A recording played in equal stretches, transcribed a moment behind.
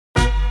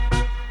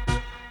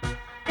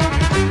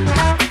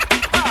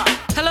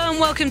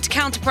welcome to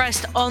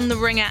Counterpressed on The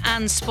Ringer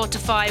and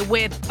Spotify.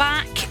 We're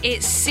back.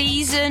 It's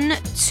season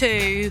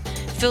 2.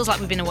 Feels like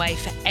we've been away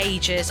for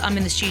ages. I'm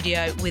in the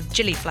studio with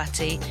Gilly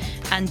Flatty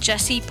and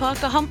Jessie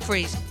Parker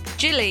Humphreys.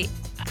 Gilly,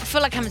 I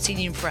feel like I haven't seen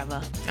you in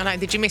forever. I know,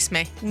 did you miss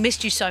me?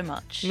 Missed you so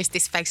much. Missed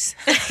this face.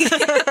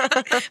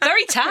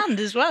 Very tanned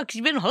as well, because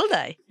you've been on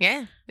holiday.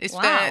 Yeah, it's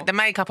Wow. the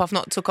makeup I've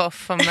not took off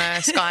from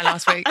Sky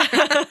last week.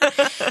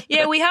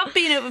 Yeah, we have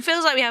been, it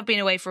feels like we have been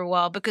away for a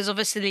while because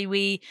obviously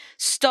we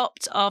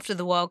stopped after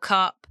the World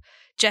Cup.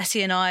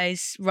 Jessie and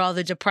I's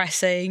rather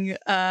depressing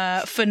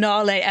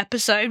finale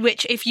episode,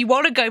 which if you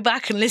want to go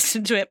back and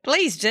listen to it,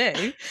 please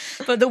do.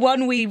 But the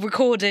one we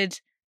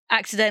recorded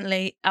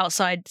accidentally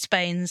outside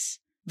Spain's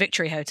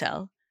Victory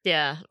Hotel.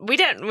 Yeah, we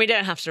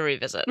don't have to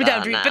revisit. We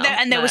that don't, now. but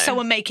there was No.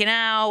 someone making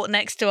out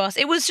next to us.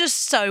 It was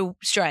just so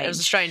strange. It was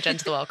a strange end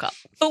to the World Cup.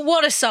 But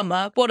what a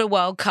summer, what a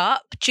World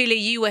Cup. Julie,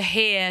 you were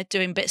here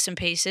doing bits and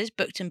pieces,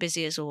 booked and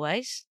busy as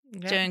always,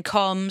 doing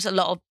comms. A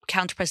lot of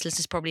Counterpress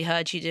listeners probably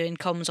heard you doing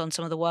comms on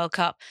some of the World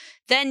Cup.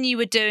 Then you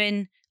were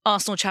doing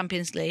Arsenal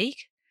Champions League.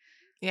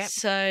 Yep.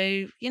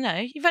 So,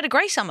 you've had a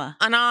great summer.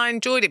 And I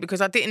enjoyed it because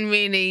I didn't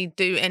really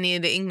do any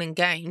of the England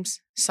games.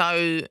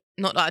 So,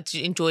 not that I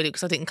enjoyed it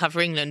because I didn't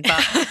cover England,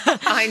 but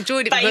I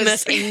enjoyed it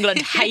Famous because...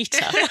 England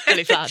hater,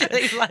 Gilly Flatty.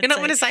 You're not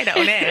going to say that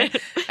on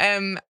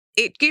air.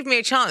 It gave me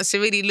a chance to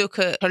really look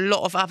at a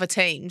lot of other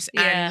teams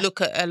and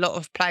look at a lot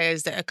of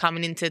players that are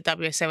coming into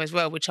WSL as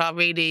well, which I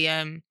really...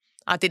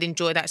 I did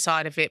enjoy that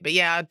side of it. But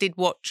yeah, I did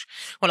watch...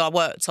 Well, I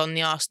worked on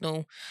the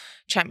Arsenal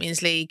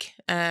Champions League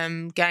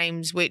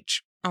games,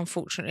 which...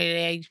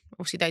 Unfortunately,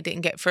 obviously they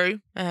didn't get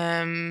through.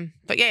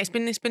 But yeah, it's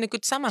been a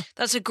good summer.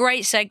 That's a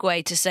great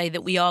segue to say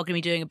that we are going to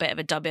be doing a bit of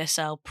a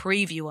WSL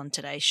preview on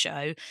today's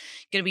show.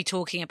 Going to be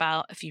talking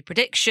about a few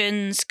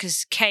predictions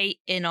because Kate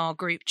in our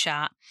group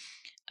chat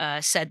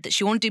said that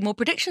she wanted to do more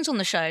predictions on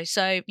the show.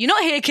 So you're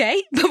not here,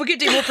 Kate, but we're going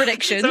to do more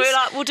predictions. So we're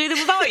like, we'll do them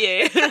without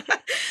you.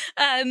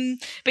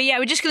 But yeah,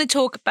 we're just going to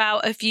talk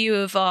about a few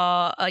of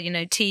our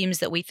teams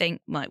that we think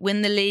might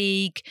win the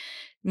league,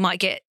 might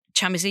get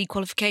Champions League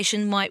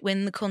qualification, might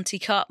win the Conti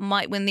Cup,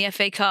 might win the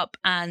FA Cup,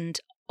 and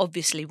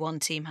obviously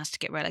one team has to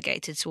get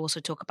relegated, so we'll also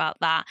talk about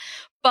that.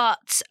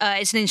 But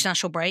it's an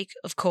international break,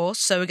 of course,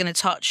 so we're going to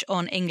touch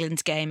on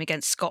England's game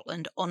against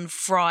Scotland on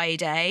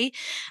Friday,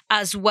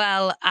 as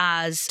well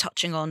as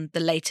touching on the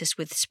latest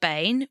with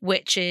Spain,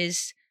 which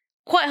is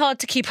quite hard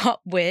to keep up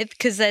with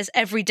because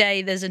every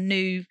day there's a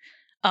new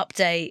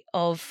update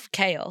of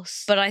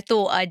chaos. But I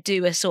thought I'd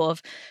do a sort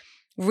of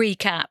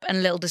recap and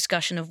a little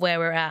discussion of where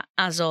we're at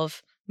as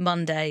of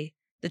Monday,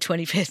 the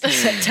 25th of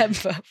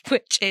September,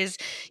 which is,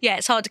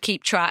 it's hard to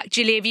keep track.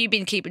 Julie, have you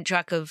been keeping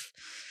track of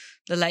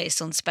the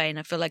latest on Spain?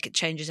 I feel like it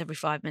changes every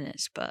 5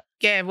 minutes, but...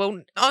 Yeah,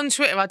 well, on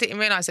Twitter, I didn't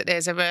realise that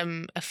there's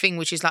a thing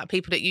which is like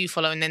people that you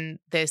follow and then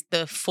there's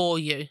the for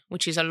you,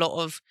 which is a lot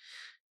of...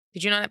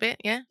 Did you know that bit?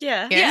 Yeah?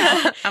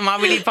 Yeah. Am I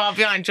really far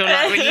behind? You're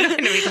like really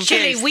looking at me confused.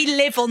 Julie, we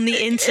live on the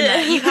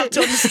internet. You have to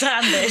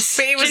understand this.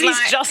 But it was Julie's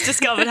like... just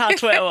discovered how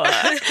Twitter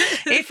works.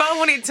 If I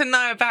wanted to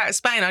know about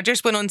Spain, I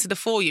just went onto the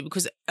For You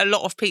because a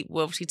lot of people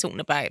were obviously talking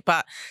about it,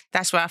 but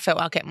that's where I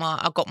felt I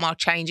got my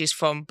changes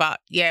from. But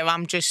yeah,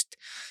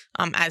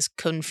 I'm as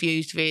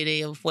confused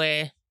really of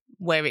where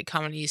it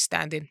currently is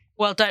standing.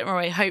 Well, don't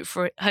worry.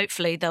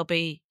 Hopefully there'll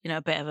be,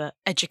 a bit of an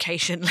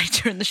education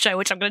later in the show,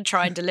 which I'm going to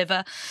try and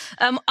deliver.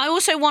 I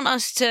also want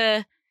us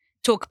to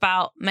talk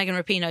about Megan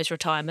Rapinoe's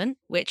retirement,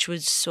 which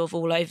was sort of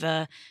all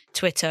over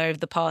Twitter over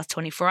the past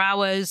 24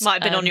 hours.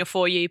 Might have been on your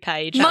For You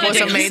page. That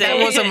wasn't me. That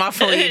was on my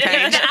For You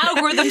page. The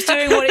algorithm's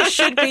doing what it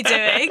should be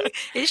doing.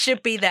 It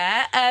should be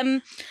there.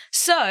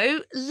 So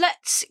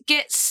let's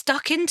get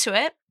stuck into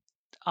it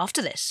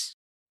after this.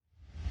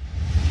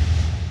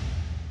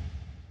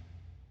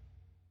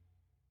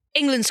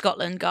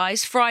 England-Scotland,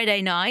 guys,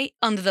 Friday night,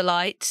 under the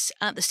lights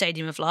at the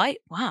Stadium of Light.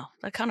 Wow,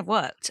 that kind of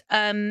worked.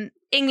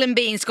 England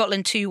beating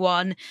Scotland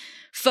 2-1.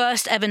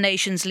 First ever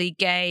Nations League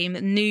game,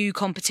 new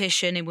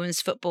competition in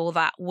women's football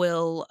that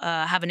will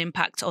have an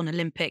impact on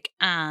Olympic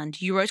and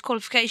Euros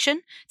qualification.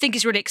 I think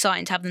it's really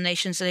exciting to have the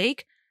Nations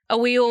League. Are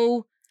we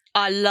all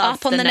I love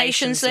up on the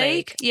Nations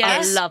League?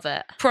 Yes. I love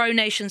it. Pro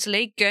Nations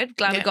League, good.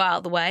 Glad we got out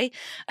of the way.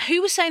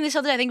 Who was saying this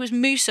other day? I think it was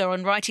Musa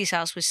on Righty's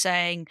House was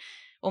saying...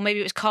 or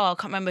maybe it was Carl,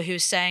 I can't remember, who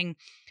was saying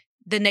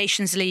the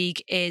Nations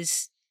League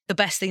is the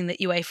best thing that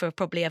UEFA have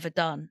probably ever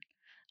done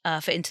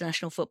for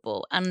international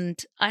football.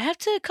 And I have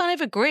to kind of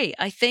agree.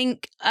 I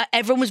think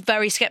everyone was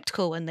very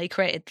sceptical when they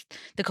created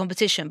the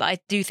competition, but I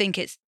do think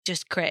it's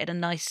just created a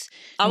nice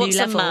I new want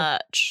level. some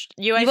merch.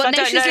 You UEFA, want I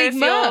don't Nations know League if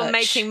you're merch?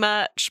 making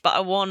merch, but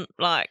I want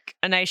like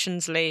a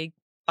Nations League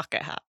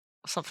bucket hat.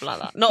 Something like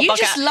that. Not you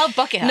bucket just hat. love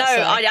bucket hats. No,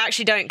 though. I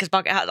actually don't because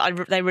bucket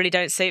hats, they really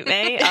don't suit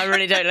me. I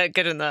really don't look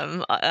good in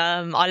them.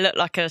 I look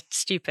like a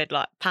stupid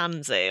like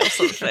pansy or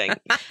something.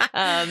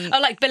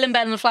 like Bill and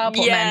Ben and the Flower Pot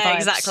Men Yeah, vibes.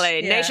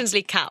 exactly. Yeah. Nations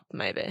League cap,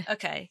 maybe.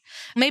 Okay.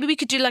 Maybe we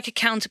could do like a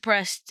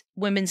counter-pressed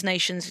Women's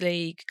Nations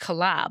League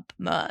collab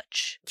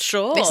merch.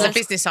 Sure. This is a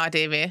business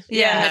idea here.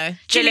 Yeah. No.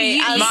 Gilly,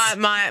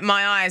 my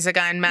eyes are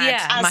going mad.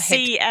 Yeah. as My head.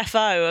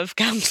 CFO of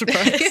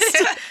Canterbury.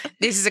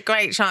 This is a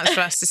great chance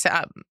for us to set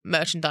up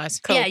merchandise.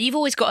 Yeah, you've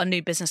always got a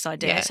new business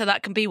idea, so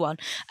that can be one.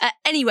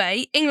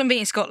 Anyway, England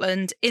beating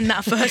Scotland in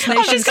that first I've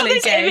Nations just got League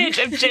this game. image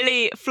of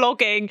Gilly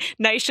flogging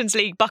Nations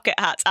League bucket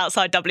hats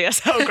outside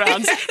WSL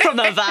grounds from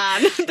a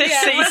van this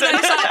season.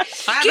 I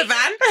have a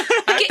van.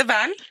 I have the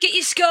van. Get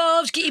your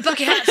scarves, get your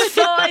bucket hats,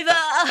 £5.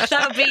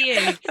 That would be you.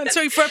 And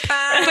two for £1.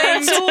 But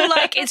it's all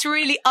like, it's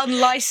really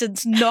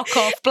unlicensed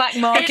knockoff black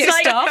market It's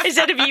like, stuff.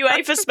 instead of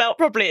UEFA spelt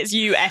properly, it's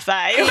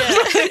UFA.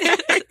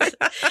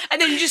 And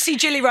then you just see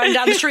Gilly running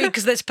down the street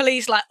because there's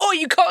police like, oh,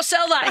 you can't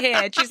sell that here.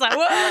 And she's like,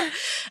 what?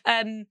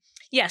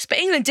 Yes, but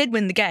England did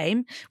win the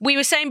game. We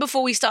were saying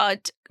before we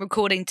started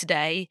recording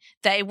today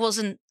that it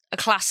wasn't a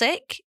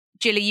classic.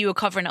 Gilly, you were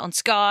covering it on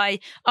Sky.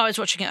 I was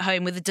watching it at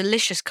home with a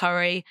delicious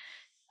curry.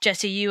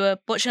 Jessie, you were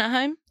watching at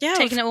home? Yeah,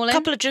 taking it all in? A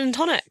couple of gin and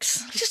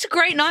tonics. Just a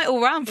great night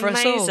all round for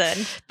us all.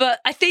 Amazing. But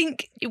I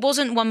think it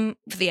wasn't one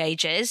for the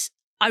ages.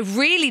 I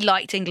really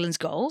liked England's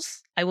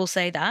goals. I will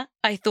say that.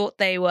 I thought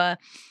they were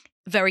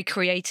very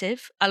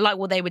creative. I like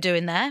what they were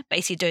doing there,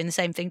 basically doing the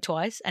same thing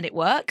twice, and it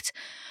worked.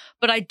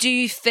 But I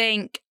do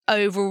think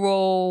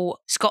overall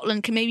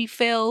Scotland can maybe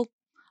feel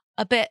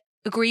a bit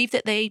aggrieved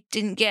that they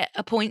didn't get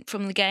a point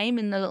from the game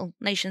in the little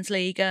Nations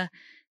League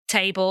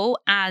table,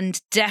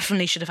 and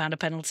definitely should have had a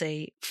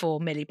penalty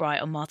for Millie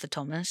Bright on Martha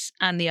Thomas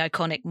and the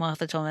iconic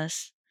Martha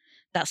Thomas.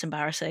 That's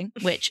embarrassing,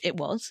 which it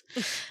was.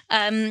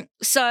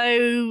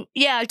 So,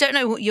 yeah, I don't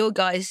know what your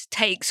guys'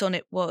 takes on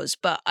it was,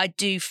 but I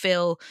do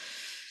feel,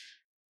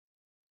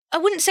 I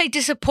wouldn't say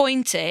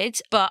disappointed,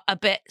 but a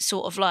bit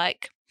sort of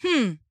like,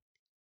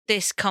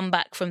 this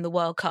comeback from the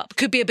World Cup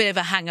could be a bit of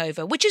a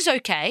hangover, which is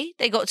okay.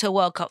 They got to a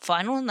World Cup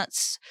final and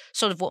that's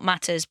sort of what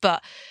matters.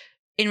 But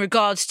in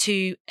regards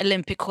to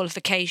Olympic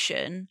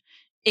qualification,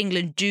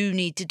 England do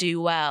need to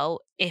do well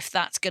if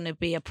that's going to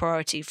be a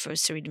priority for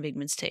Serena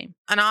Wigman's team.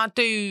 And I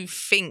do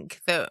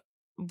think that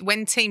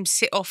when teams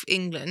sit off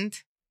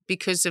England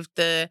because of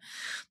the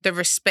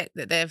respect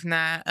that they've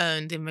now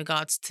earned in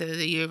regards to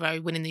the Euro,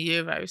 winning the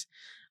Euros,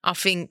 I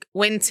think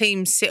when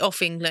teams sit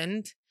off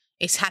England,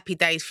 it's happy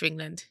days for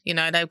England. You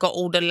know, they've got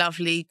all the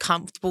lovely,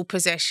 comfortable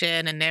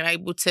possession and they're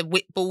able to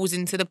whip balls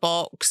into the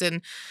box.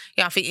 And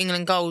yeah, I think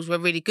England goals were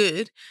really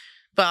good.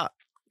 But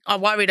I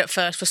worried at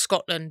first for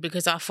Scotland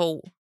because I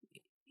thought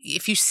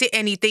if you sit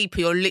any deeper,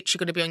 you're literally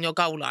going to be on your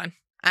goal line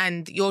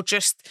and you're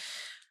just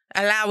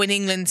allowing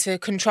England to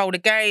control the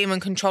game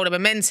and control the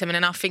momentum. And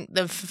then I think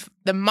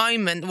the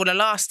moment, the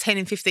last 10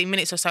 and 15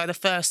 minutes or so of the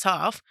first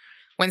half,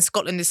 when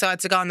Scotland decided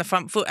to go on the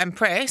front foot and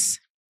press,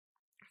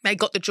 they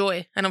got the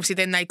joy. And obviously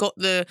then they got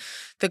the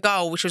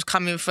goal, which was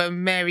coming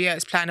from Mary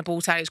Earps playing the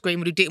ball to Alex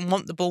Greenwood, who didn't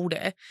want the ball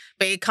there.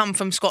 But it come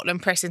from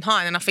Scotland pressing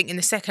high. And I think in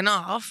the second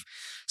half,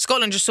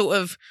 Scotland just sort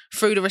of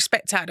threw the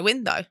respect out the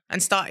window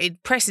and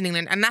started pressing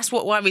England. And that's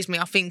what worries me,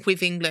 I think,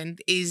 with England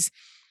is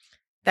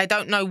they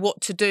don't know what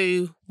to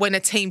do when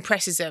a team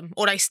presses them,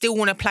 or they still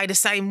want to play the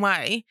same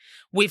way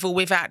with or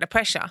without the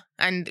pressure.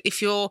 And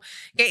if you're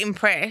getting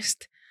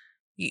pressed,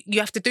 you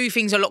have to do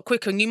things a lot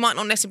quicker, and you might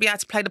not necessarily be able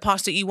to play the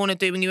pass that you want to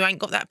do when you ain't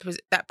got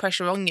that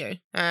pressure on you.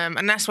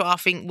 And that's what I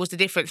think was the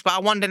difference. But I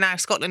wonder now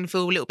if Scotland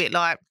feel a little bit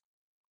like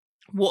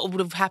what would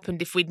have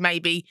happened if we'd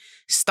maybe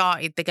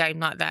started the game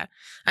like that.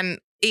 And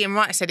Ian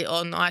Wright said it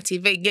on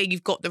ITV. Yeah,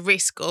 you've got the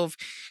risk of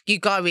you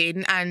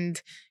going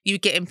and you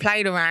getting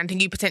played around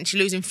and you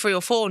potentially losing 3 or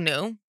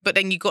 4-0, but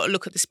then you've got to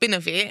look at the spin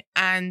of it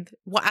and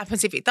what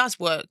happens if it does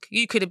work.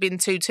 You could have been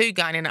 2-2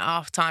 going in at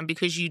half time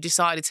because you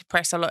decided to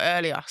press a lot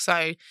earlier.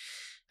 So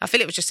I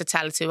feel it was just a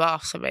tale of two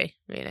halves for me,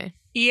 really.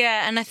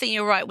 Yeah, and I think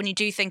you're right when you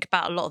do think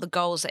about a lot of the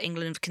goals that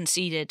England have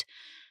conceded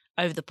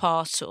over the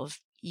past sort of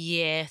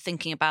year,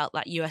 thinking about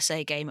that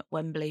USA game at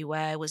Wembley,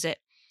 where was it?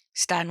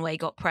 Stanway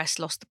got pressed,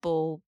 lost the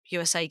ball,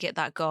 USA get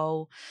that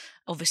goal.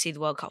 Obviously the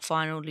World Cup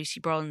final,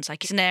 Lucy Bronze,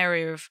 like it's an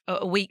area of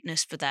a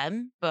weakness for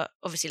them. But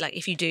obviously like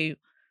if you do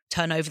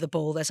turn over the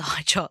ball, there's a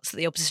high chance that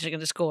the opposition are going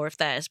to score if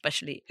they're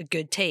especially a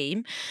good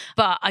team.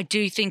 But I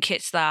do think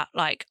it's that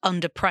like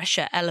under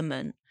pressure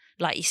element,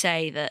 like you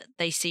say, that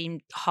they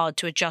seem hard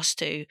to adjust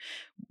to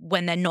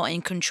when they're not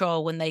in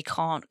control, when they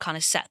can't kind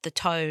of set the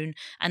tone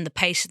and the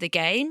pace of the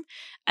game.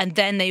 And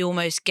then they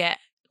almost get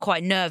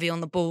quite nervy on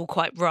the ball,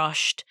 quite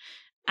rushed,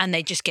 and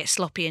they just get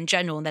sloppy in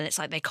general. And then it's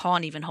like they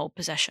can't even hold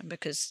possession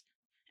because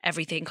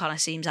everything kind of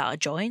seems out of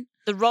joint.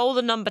 The role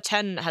the number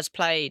 10 has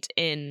played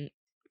in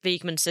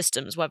Wiegman's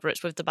systems, whether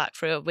it's with the back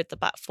three or with the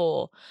back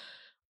four,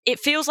 it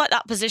feels like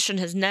that position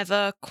has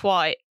never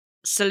quite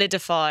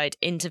solidified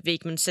into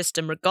Wiegman's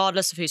system,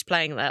 regardless of who's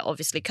playing there.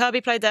 Obviously,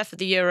 Kirby played there for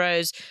the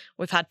Euros.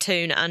 We've had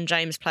Toon and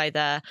James play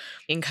there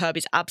in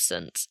Kirby's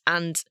absence.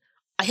 And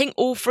I think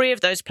all three of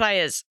those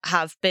players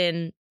have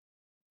been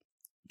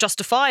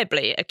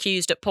justifiably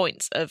accused at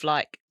points of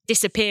like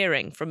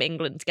disappearing from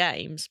England's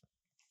games.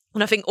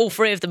 And I think all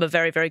three of them are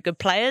very, very good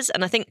players.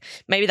 And I think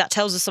maybe that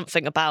tells us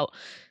something about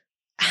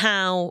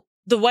how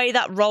the way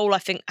that role, I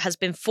think, has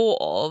been thought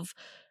of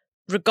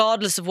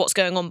regardless of what's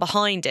going on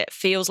behind it,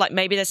 feels like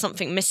maybe there's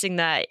something missing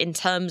there in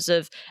terms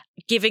of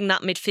giving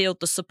that midfield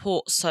the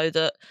support so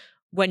that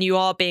when you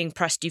are being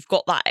pressed, you've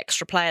got that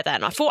extra player there.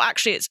 And I thought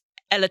actually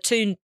Ella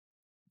Toone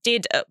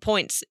did at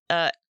points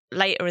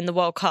later in the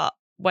World Cup,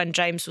 when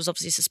James was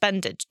obviously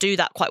suspended, do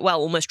that quite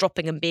well, almost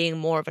dropping and being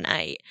more of an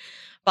 8.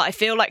 But I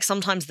feel like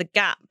sometimes the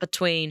gap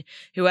between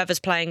whoever's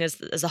playing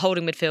as a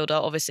holding midfielder,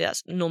 obviously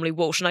that's normally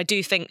Walsh. And I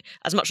do think,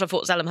 as much as I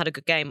thought Zellum had a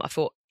good game, I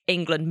thought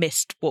England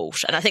missed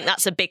Walsh. And I think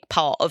that's a big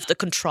part of the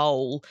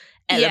control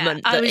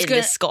element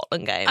this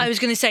Scotland game. I was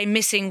going to say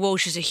missing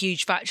Walsh is a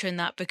huge factor in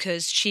that,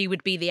 because she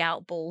would be the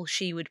outball.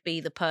 She would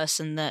be the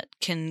person that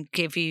can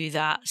give you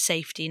that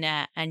safety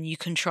net and you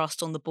can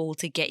trust on the ball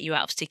to get you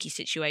out of sticky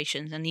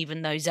situations. And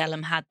even though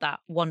Zellum had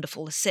that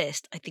wonderful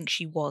assist, I think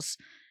she was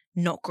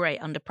not great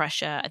under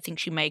pressure. I think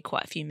she made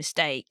quite a few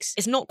mistakes.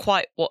 It's not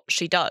quite what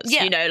she does.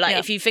 Yeah,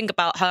 if you think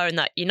about her in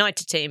that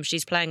United team,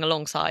 she's playing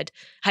alongside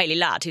Hayley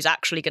Ladd, who's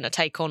actually going to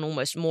take on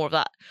almost more of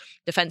that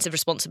defensive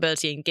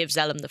responsibility and give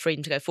Zellum the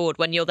freedom to go forward.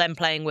 When you're then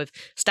playing with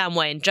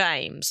Stanway and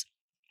James,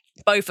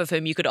 both of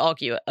whom you could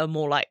argue are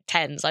more like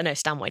 10s. I know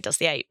Stanway does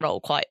the 8 role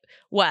quite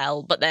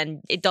well, but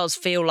then it does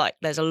feel like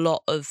there's a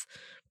lot of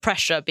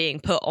pressure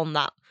being put on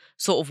that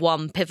sort of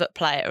one pivot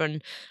player.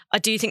 And I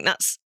do think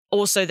that's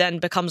also then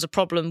becomes a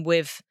problem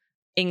with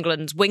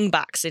England's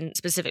wing-backs in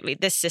specifically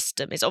this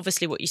system. Is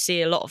obviously what you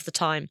see a lot of the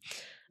time,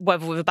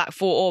 whether with a back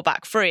 4 or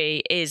back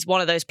 3, is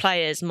one of those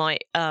players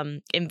might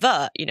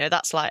invert.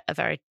 That's like a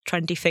very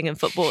trendy thing in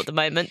football at the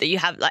moment, that you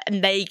have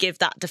and they give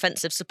that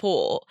defensive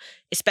support,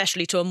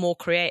 especially to a more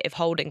creative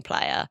holding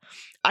player.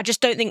 I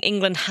just don't think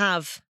England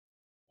have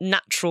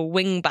natural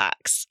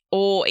wing-backs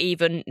or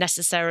even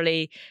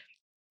necessarily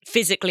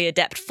physically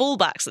adept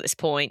full-backs at this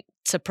point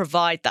to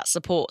provide that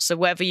support. So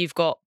whether you've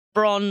got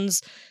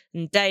Bronze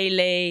and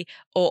Daly,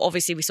 or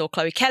obviously we saw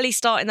Chloe Kelly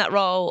start in that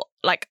role.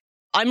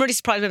 I'm really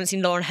surprised we haven't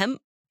seen Lauren Hemp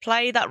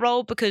play that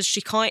role, because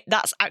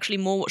that's actually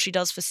more what she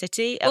does for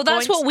City. Well,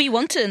 that's what we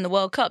wanted in the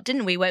World Cup,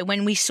 didn't we?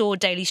 When we saw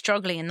Daly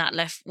struggling in that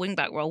left wing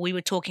back role, we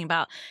were talking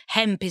about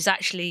Hemp is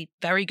actually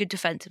very good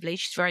defensively.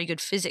 She's very good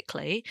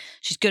physically.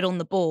 She's good on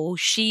the ball.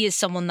 She is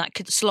someone that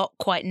could slot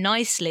quite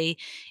nicely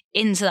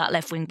into that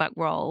left wing back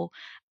role.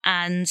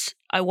 And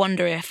I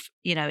wonder if,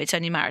 it's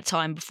only a matter of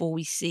time before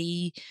we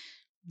see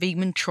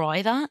Wiegman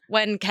try that.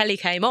 When Kelly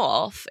came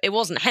off, it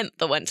wasn't Hemp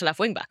that went to left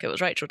wing back, it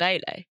was Rachel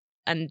Daly.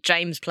 And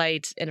James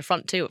played in a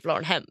front 2 of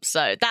Lauren Hemp.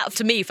 So that,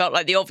 to me, felt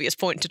like the obvious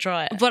point to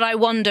try it. But I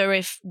wonder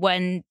if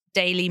when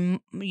Daly,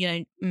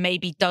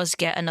 maybe does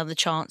get another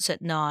chance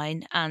at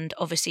 9, and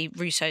obviously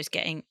Russo's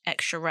getting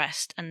extra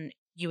rest, and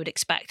you would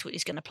expect what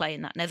he's going to play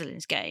in that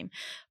Netherlands game.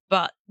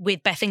 But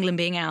with Beth England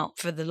being out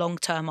for the long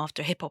term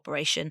after a hip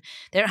operation,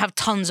 they don't have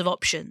tons of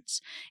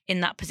options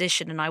in that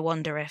position. And I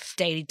wonder if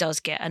Daly does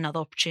get another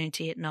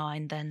opportunity at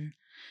 9, then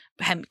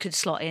Hemp could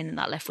slot in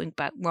that left wing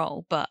back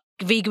role. But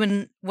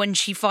Wiegman, when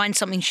she finds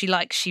something she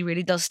likes, she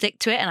really does stick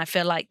to it. And I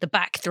feel like the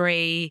back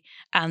 3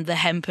 and the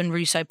Hemp and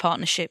Russo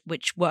partnership,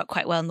 which worked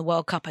quite well in the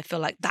World Cup, I feel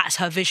like that's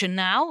her vision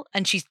now.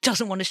 And she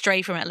doesn't want to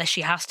stray from it unless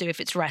she has to, if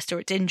it's rest or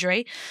it's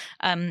injury.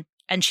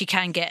 And she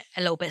can get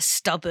a little bit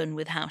stubborn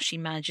with how she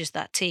manages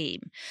that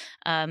team.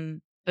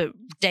 But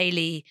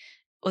Daly,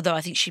 although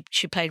I think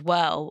she played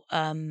well,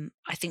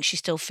 I think she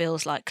still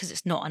feels like, because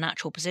it's not a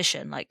natural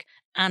position,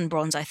 and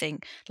Bronze, I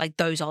think,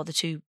 those are the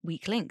 2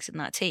 weak links in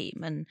that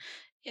team. And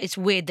it's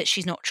weird that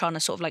she's not trying to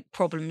sort of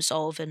problem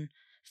solve and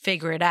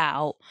figure it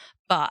out,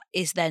 but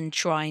is then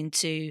trying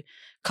to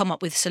come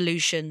up with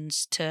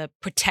solutions to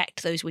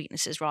protect those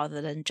weaknesses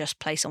rather than just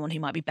play someone who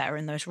might be better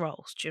in those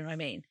roles. Do you know what I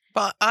mean?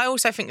 But I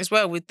also think as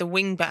well with the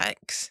wing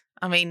backs,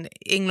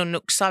 England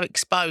looks so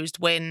exposed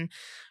when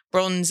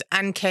Bronze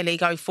and Kelly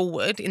go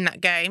forward in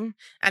that game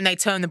and they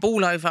turn the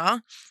ball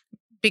over,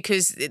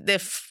 because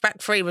the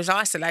back 3 was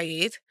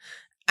isolated.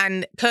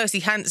 And Kirsty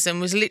Hansen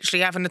was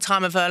literally having the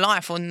time of her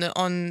life in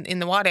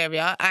the wide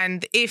area.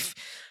 And if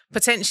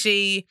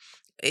potentially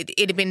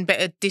it'd have been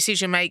better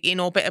decision making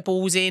or better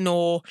balls in,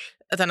 or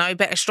I don't know,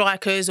 better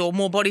strikers or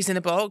more bodies in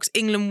the box,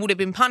 England would have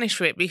been punished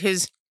for it,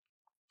 because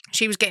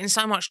she was getting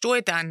so much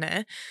joy down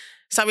there.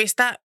 So it's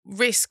that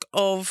risk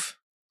of,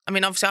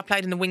 obviously I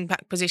played in the wing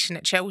back position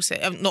at Chelsea.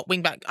 Not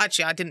wing back.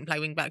 Actually, I didn't play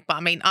wing back, but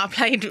I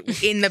played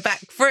in the back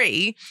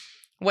 3.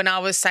 When I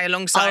was, say,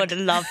 alongside... I would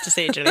love to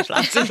see Julie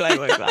Flaxman play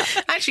wing back.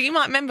 Actually, you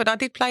might remember that I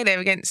did play there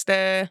against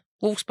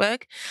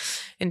Wolfsburg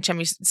in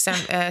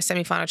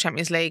semi-final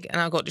Champions League, and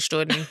I got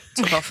destroyed and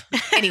took off.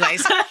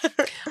 Anyways,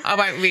 I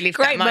won't relive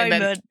that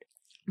moment.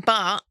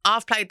 But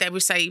I've played there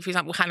with, say, for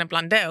example, Hannah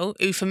Blundell,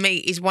 who for me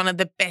is one of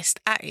the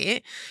best at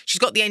it. She's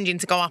got the engine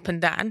to go up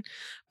and down,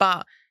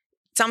 but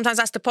sometimes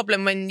that's the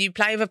problem when you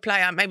play with a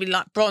player, maybe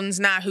like Bronze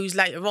now, who's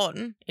later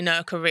on in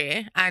her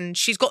career, and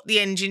she's got the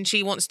engine,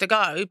 she wants to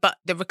go, but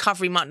the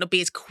recovery might not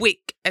be as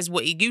quick as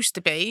what it used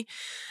to be.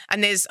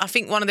 And I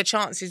think one of the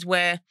chances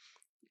where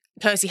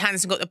Kirsty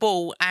Hansen got the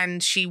ball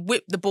and she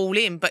whipped the ball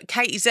in, but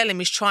Katie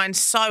Zellum is trying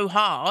so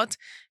hard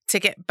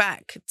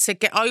to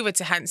get over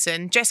to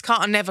Hansen. Jess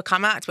Carter never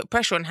come out to put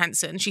pressure on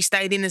Hansen. She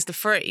stayed in as the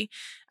free.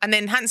 And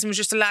then Hansen was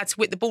just allowed to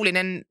whip the ball in,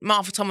 and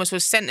Martha Thomas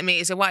was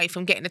centimetres away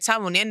from getting a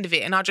towel on the end of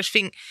it. And I just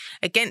think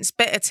against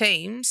better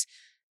teams,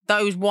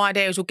 those wide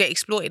areas will get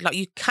exploited. Like,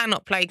 you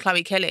cannot play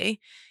Chloe Kelly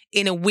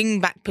in a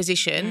wing-back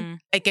position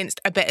against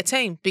a better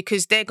team,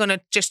 because they're going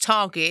to just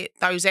target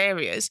those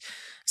areas.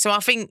 So I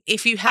think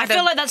if you had I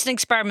feel like that's an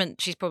experiment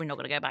she's probably not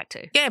going to go back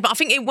to. Yeah, but I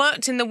think it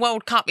worked in the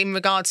World Cup in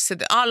regards to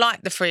I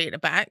like the three at the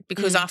back,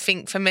 because I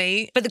think for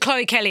me... But the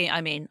Chloe Kelly,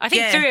 I think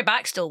three at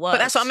back still works.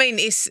 But that's what I mean.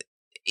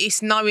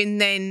 It's knowing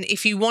then,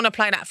 if you want to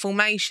play that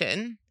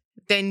formation,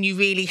 then you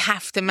really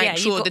have to make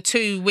sure the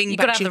two wing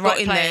backs you've got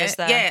in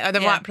there are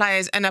the right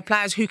players, and are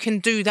players who can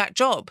do that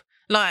job.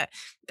 Like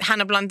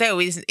Hannah Blundell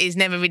is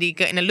never really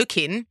getting a look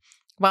in,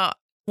 but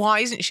why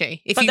isn't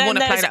she? If you want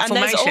to play that formation.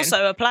 And there's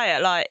also a player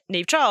like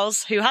Niamh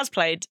Charles who has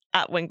played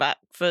at wing back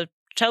for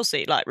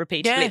Chelsea, like,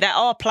 repeatedly. Yeah. There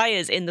are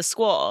players in the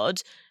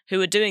squad who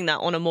are doing that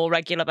on a more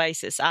regular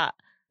basis at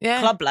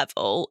club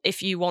level,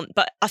 if you want.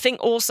 But I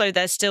think also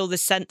there's still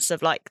this sense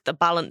of, like, the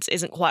balance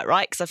isn't quite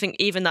right, because I think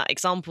even that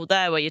example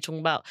there where you're talking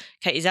about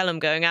Katie Zellum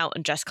going out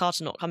and Jess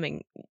Carter not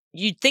coming,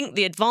 you'd think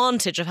the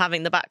advantage of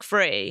having the back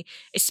three,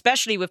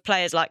 especially with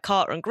players like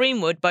Carter and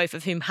Greenwood, both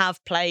of whom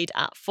have played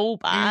at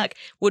fullback,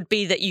 would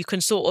be that you can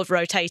sort of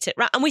rotate it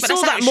round. And we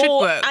saw that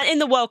more and in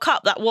the World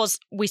Cup.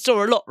 We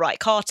saw a lot, right?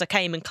 Carter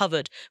came and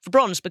covered for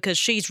Bronze because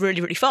she's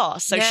really, really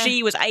fast. So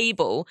she was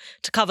able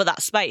to cover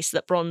that space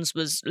that Bronze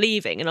was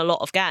leaving in a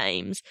lot of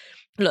games.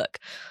 Look,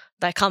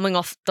 they're coming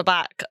off the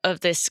back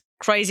of this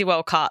crazy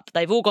World Cup.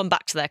 They've all gone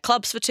back to their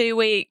clubs for 2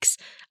 weeks,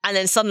 and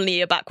then suddenly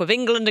you're back with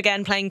England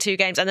again playing 2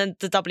 games, and then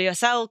the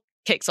WSL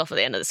kicks off at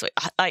the end of this week.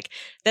 Like,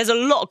 there's a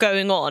lot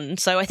going on.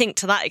 So I think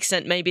to that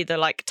extent, maybe the,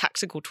 like,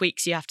 tactical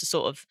tweaks you have to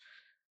sort of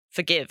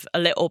forgive a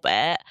little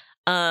bit.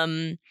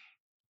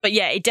 But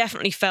yeah, it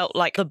definitely felt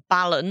like the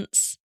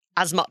balance,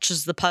 as much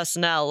as the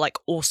personnel, like,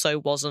 also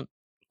wasn't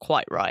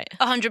quite right.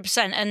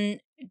 100%.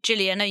 And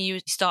Gilly, I know you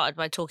started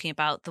by talking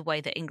about the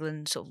way that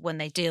England sort of when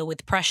they deal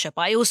with pressure,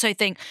 but I also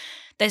think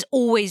there's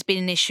always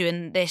been an issue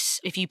in this.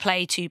 If you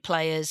play 2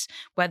 players,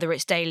 whether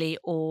it's Daly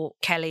or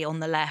Kelly on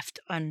the left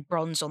and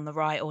Bronze on the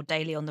right, or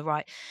Daly on the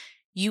right,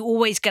 you're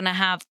always going to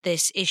have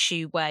this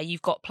issue where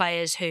you've got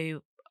players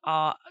who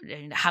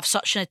have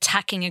such an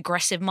attacking,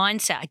 aggressive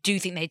mindset. I do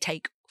think they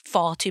take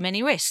far too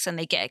many risks and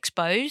they get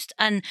exposed.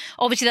 And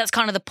obviously that's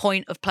kind of the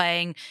point of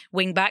playing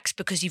wing backs,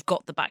 because you've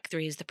got the back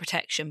three as the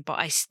protection. But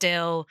I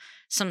still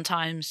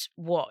sometimes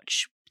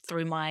watch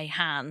through my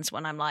hands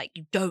when I'm like,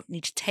 you don't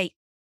need to take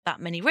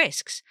that many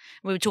risks.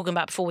 We were talking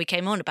about before we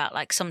came on about,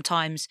 like,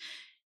 sometimes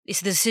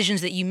it's the decisions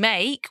that you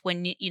make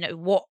when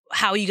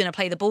how are you going to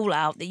play the ball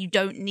out, that you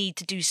don't need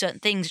to do certain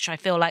things, which I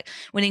feel like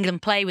when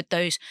England play with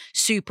those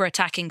super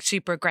attacking,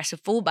 super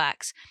aggressive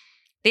fullbacks,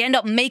 they end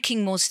up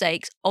making more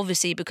mistakes,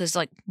 obviously, because,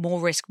 like,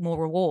 more risk, more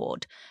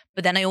reward.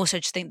 But then I also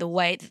just think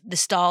the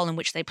style in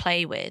which they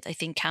play with, I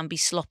think, can be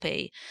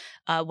sloppy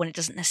when it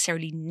doesn't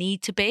necessarily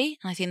need to be.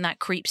 And I think that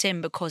creeps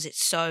in because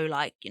it's so,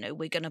 like,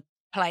 we're going to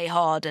play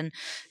hard and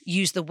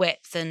use the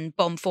width and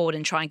bomb forward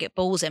and try and get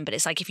balls in. But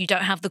it's like, if you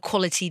don't have the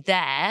quality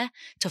there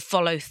to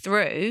follow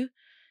through,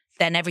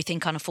 then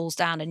everything kind of falls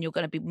down and you're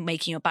going to be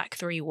making your back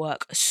three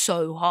work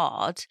so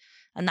hard.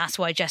 And that's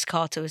why Jess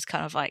Carter was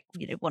kind of like,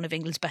 one of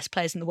England's best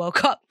players in the World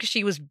Cup, because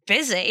she was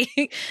busy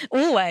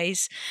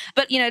always.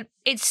 But,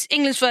 it's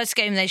England's first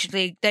game in the Nations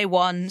League. They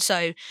won.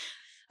 So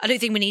I don't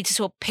think we need to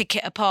sort of pick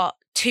it apart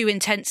too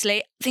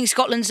intensely. I think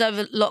Scotland deserve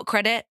a lot of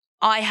credit.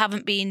 I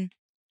haven't been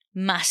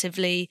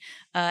massively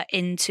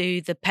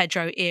into the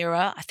Pedro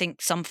era. I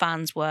think some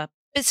fans were a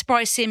bit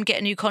surprised to see him get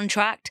a new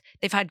contract.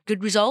 They've had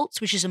good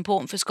results, which is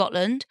important for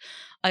Scotland.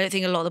 I don't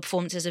think a lot of the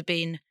performances have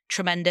been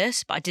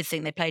tremendous, but I did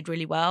think they played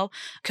really well.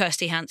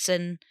 Kirsty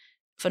Hansen,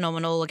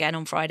 phenomenal again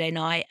on Friday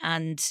night.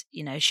 And,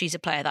 she's a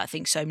player that I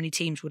think so many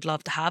teams would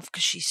love to have,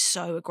 because she's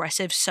so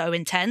aggressive, so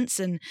intense,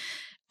 and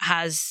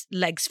has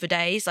legs for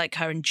days. Like,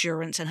 her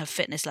endurance and her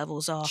fitness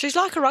levels are She's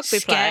like a rugby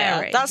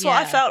player. That's what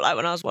I felt like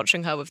when I was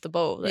watching her with the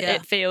ball.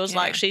 It feels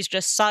like she's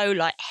just so,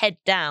 like, head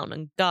down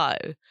and go.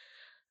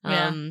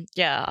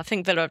 I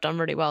think Villa have done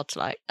really well to,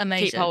 like,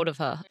 keep hold of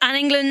her. And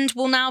England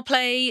will now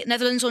play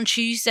Netherlands on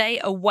Tuesday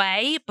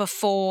away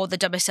before the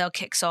WSL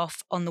kicks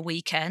off on the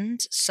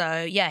weekend.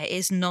 So it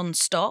is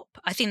non-stop.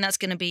 I think that's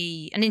going to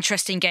be an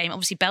interesting game.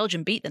 Obviously,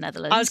 Belgium beat the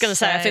Netherlands. I was going to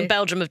say, I think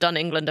Belgium have done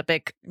England a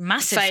big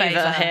massive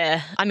favour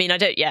here. I mean,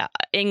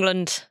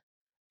 England,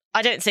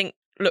 I don't think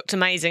looked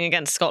amazing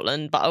against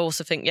Scotland, but I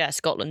also think,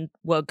 Scotland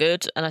were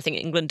good, and I think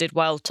England did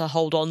well to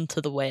hold on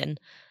to the win.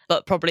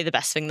 But probably the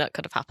best thing that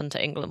could have happened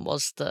to England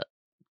was that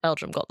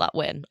Belgium got that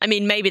win. I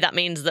mean, maybe that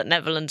means that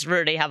Netherlands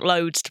really have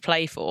loads to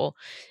play for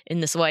in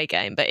this away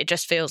game, but it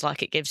just feels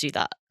like it gives you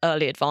that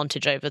early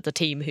advantage over the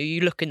team who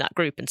you look in that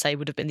group and say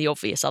would have been the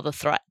obvious other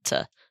threat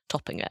to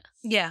topping it.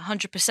 Yeah,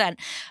 100%.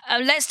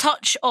 Let's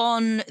touch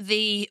on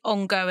the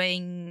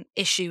ongoing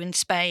issue in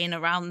Spain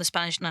around the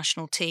Spanish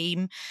national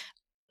team.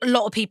 A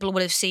lot of people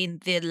would have seen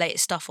the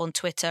latest stuff on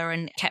Twitter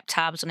and kept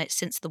tabs on it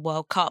since the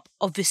World Cup.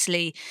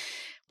 Obviously,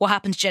 what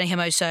happened to Jenny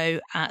Hermoso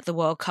at the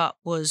World Cup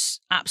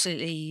was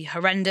absolutely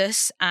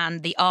horrendous,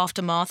 and the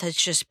aftermath has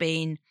just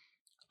been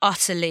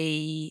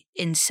utterly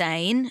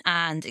insane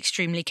and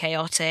extremely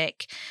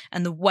chaotic.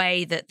 And the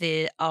way that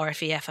the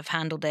RFEF have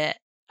handled it,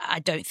 I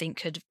don't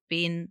think could have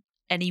been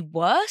any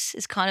worse.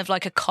 It's kind of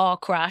like a car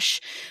crash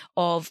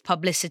of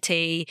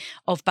publicity,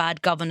 of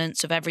bad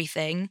governance, of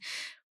everything.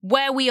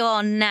 Where we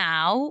are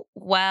now,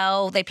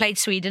 well, they played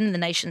Sweden in the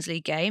Nations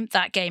League game.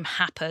 That game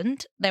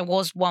happened. There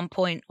was one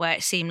point where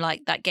it seemed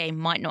like that game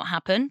might not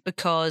happen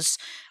because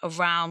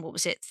around,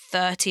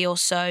 30 or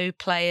so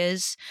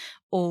players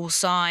all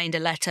signed a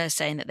letter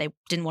saying that they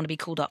didn't want to be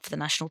called up for the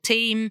national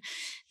team.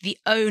 The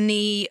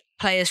only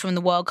players from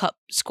the World Cup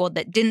squad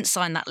that didn't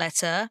sign that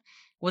letter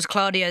was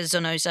Claudia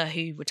Zonosa,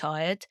 who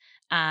retired.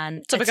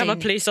 And to become a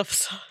police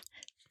officer.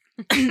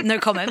 No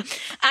comment.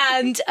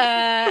 And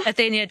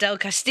Athenia Del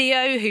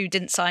Castillo, who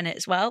didn't sign it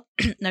as well.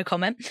 No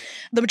comment.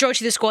 The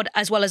majority of the squad,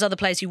 as well as other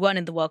players who weren't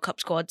in the World Cup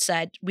squad,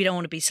 said, we don't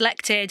want to be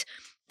selected.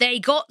 They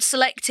got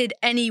selected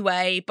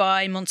anyway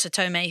by Montse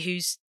Tomé,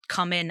 who's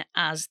come in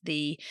as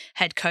the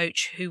head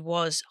coach, who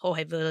was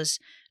Jorge Villa's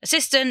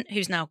assistant,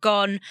 who's now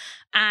gone.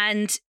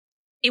 And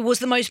it was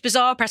the most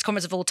bizarre press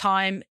conference of all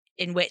time,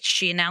 in which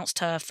she announced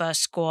her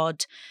first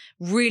squad.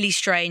 Really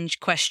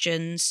strange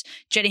questions.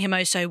 Jenny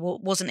Hermoso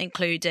wasn't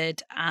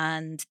included,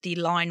 and the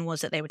line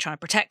was that they were trying to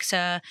protect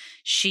her.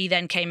 She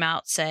then came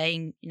out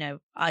saying,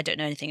 I don't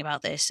know anything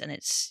about this, and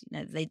it's,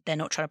 they're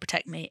not trying to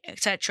protect me,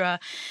 etc.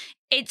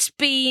 It's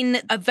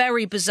been a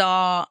very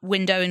bizarre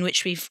window in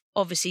which we've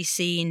obviously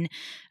seen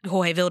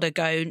Jorge Vilda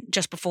go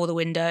just before the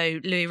window,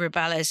 Louis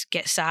Rubiales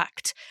get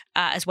sacked,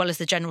 as well as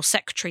the General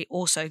Secretary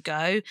also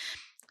go.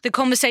 The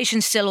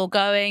conversation's still all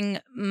going.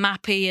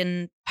 Mappy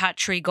and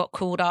Patry got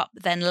called up,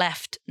 then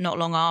left not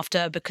long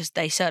after because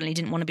they certainly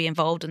didn't want to be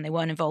involved and they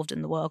weren't involved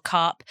in the World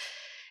Cup.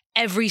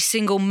 Every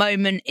single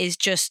moment is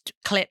just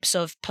clips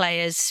of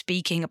players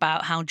speaking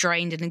about how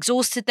drained and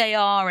exhausted they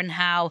are and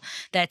how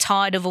they're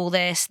tired of all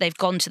this. They've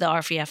gone to the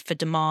RFEF for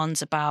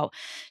demands about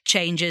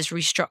changes,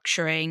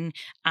 restructuring,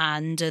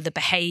 and the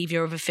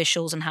behaviour of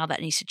officials and how that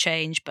needs to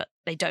change, but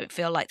they don't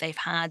feel like they've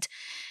had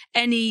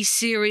any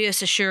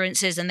serious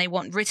assurances, and they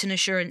want written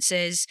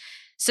assurances.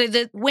 So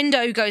the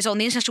window goes on,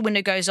 the international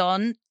window goes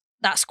on.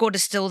 That squad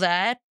is still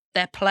there.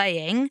 They're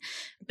playing.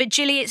 But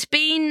Gilly, it's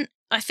been,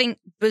 I think,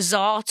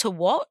 bizarre to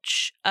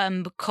watch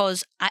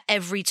because at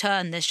every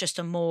turn there's just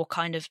a more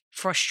kind of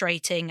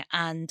frustrating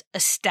and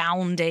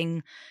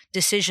astounding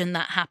decision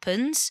that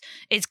happens.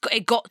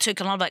 It got to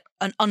kind of like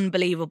an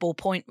unbelievable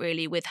point,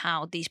 really, with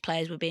how these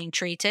players were being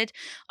treated.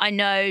 I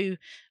know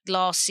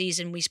last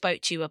season we spoke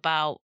to you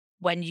about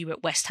when you were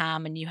at West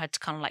Ham and you had to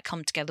kind of like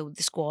come together with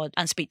the squad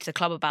and speak to the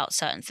club about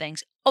certain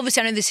things.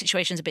 Obviously, I know this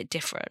situation's a bit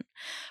different,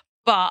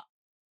 but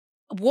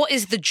what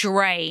is the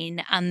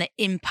drain and the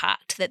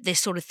impact that this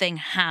sort of thing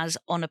has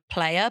on a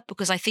player?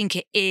 Because I think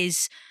it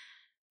is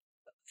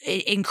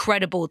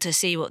incredible to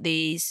see what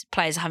these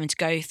players are having to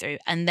go through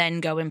and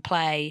then go and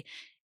play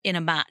in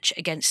a match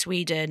against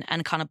Sweden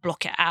and kind of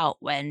block it out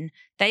when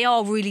they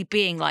are really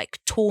being like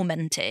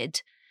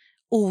tormented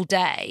all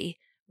day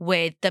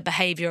with the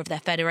behaviour of their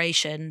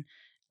federation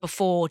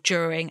before,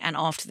 during and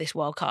after this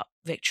World Cup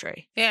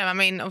victory. Yeah, I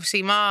mean,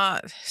 obviously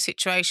my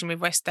situation with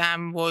West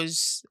Ham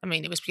was,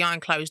 it was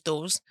behind closed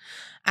doors.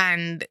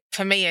 And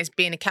for me, as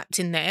being a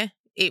captain there,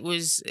 it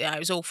was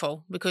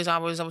awful because I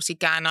was obviously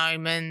going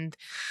home and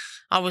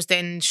I was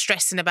then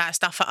stressing about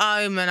stuff at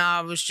home and I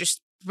was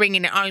just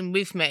bringing it home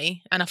with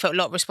me, and I felt a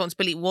lot of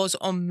responsibility was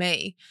on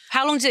me.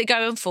 How long did it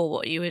go on for?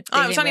 What you were? It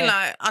was only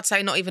like, I'd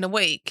say not even a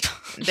week.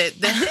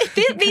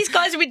 These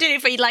guys have been doing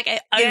it for like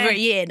over a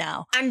year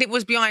now, and it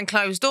was behind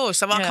closed doors.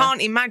 So I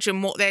can't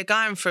imagine what they're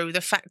going through.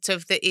 The fact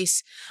of that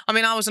is,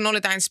 I was on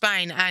holiday in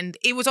Spain, and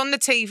it was on the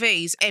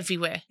TVs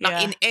everywhere,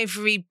 like in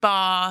every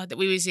bar that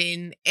we was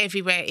in,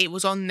 everywhere it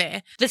was on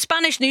there. The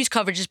Spanish news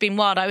coverage has been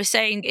wild. I was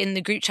saying in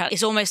the group chat,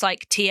 it's almost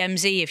like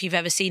TMZ if you've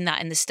ever seen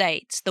that in the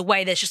States. The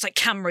way there's just like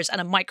cameras and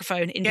a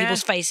microphone in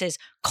people's faces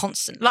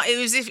constantly. Like it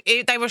was as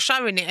if they were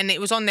showing it and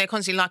it was on there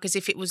constantly, like as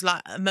if it was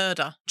like a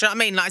murder. Do you know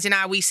what I mean? Like as in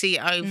how we see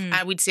it over,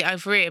 how we'd see it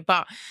over here.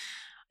 But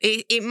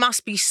it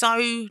must be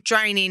so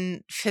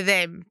draining for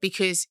them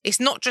because it's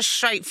not just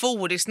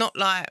straightforward. It's not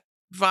like,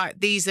 right,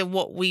 these are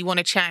what we want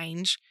to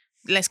change.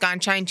 Let's go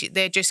and change it.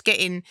 They're just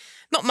getting,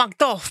 not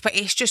mugged off, but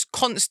it's just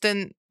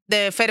constant.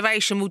 The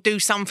federation will do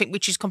something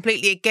which is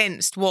completely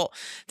against what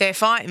they're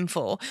fighting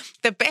for.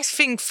 The best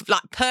thing,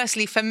 like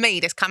personally for me,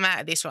 that's come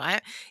out of this,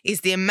 right, is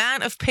the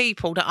amount of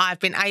people that I've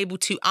been able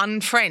to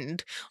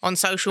unfriend on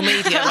social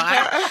media,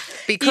 right?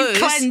 Because you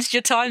cleansed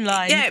your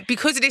timeline. Yeah,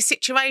 because of this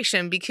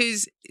situation,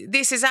 because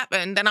this has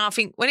happened, and I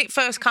think when it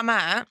first come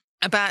out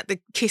about the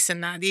kiss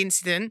and that, the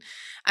incident,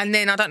 and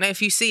then I don't know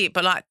if you see it,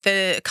 but like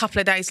a couple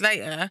of days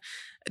later,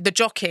 the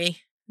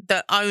jockey,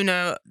 the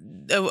owner,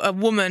 a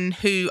woman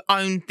who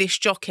owned this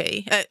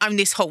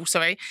horse,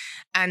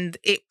 and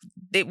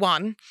it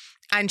won.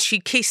 And she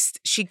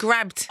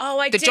grabbed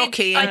the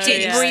jockey. I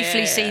did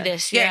briefly see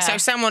this. Yeah. So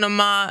someone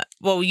on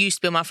used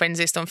to be on my friends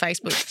list on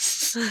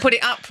Facebook, put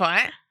it up,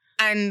 right?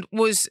 and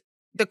was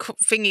the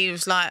thingy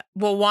was like,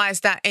 well, why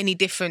is that any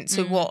different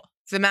to what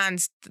the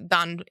man's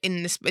done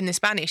in the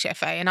Spanish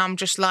FA? And I'm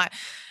just like,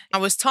 I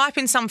was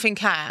typing something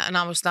out and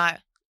I was like,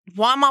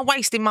 why am I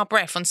wasting my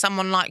breath on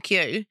someone like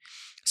you?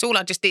 It's all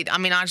I just did. I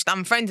mean, I just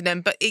unfriended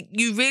them, but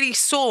you really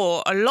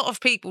saw a lot of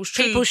people's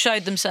true... People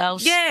showed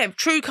themselves. Yeah,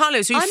 true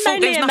colours who I'm thought there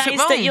was mainly nothing amazed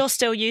wrong. that you're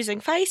still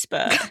using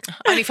Facebook.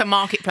 Only for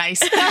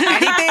Marketplace. Any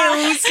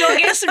deals? Gotta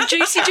get some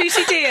juicy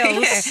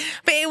deals. Yeah.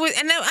 But it was,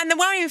 and the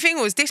worrying thing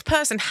was this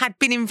person had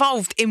been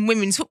involved in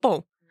women's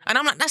football. And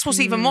I'm like, that's what's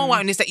even more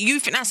worrying, is that you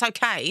think that's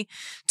okay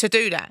to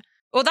do that.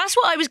 Well, that's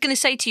what I was going to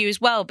say to you as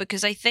well,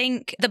 because I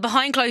think the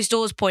behind closed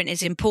doors point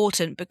is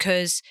important,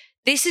 because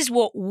this is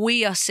what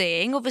we are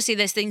seeing. Obviously,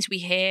 there's things we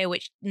hear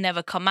which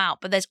never come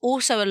out, but there's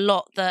also a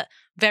lot that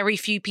very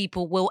few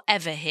people will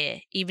ever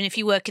hear, even if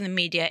you work in the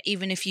media,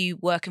 even if you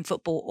work in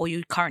football or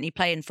you currently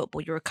play in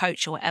football, you're a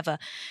coach or whatever.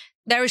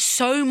 There is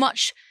so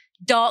much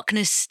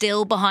darkness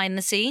still behind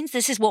the scenes.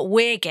 This is what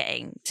we're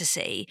getting to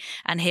see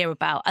and hear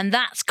about. And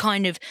that's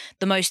kind of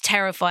the most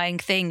terrifying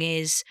thing,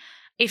 is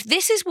if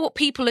this is what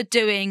people are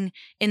doing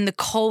in the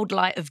cold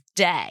light of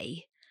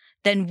day,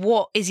 then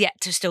what is yet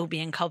to still be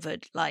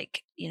uncovered,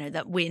 like, you know,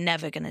 that we're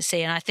never going to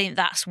see. And I think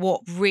that's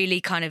what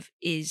really kind of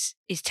is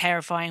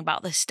terrifying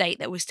about the state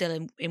that we're still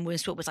in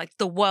women's football. It's like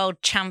the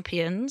world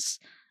champions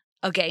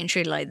are getting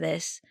treated like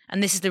this,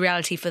 and this is the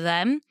reality for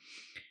them.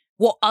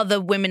 What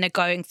other women are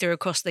going through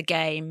across the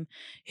game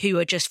who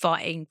are just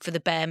fighting for the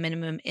bare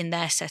minimum in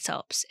their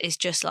setups is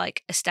just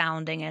like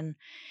astounding and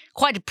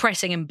quite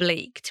depressing and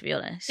bleak, to be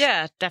honest.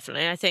 Yeah,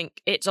 definitely. I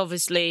think it's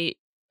obviously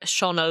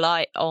shone a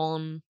light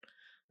on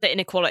the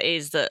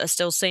inequalities that are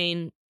still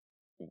seen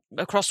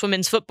across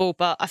women's football.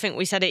 But I think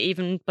we said it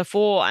even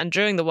before and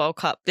during the World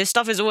Cup. This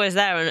stuff is always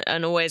there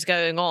and always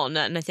going on.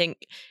 And I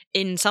think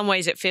in some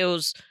ways it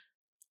feels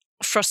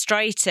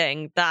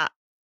frustrating that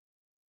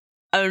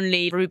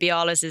only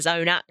Rubiales'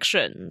 own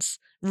actions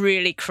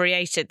really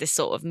created this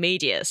sort of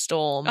media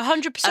storm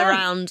 100%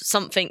 around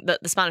something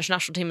that the Spanish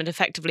national team had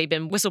effectively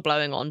been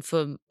whistleblowing on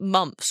for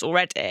months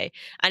already.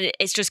 And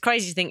it's just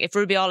crazy to think, if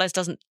Rubiales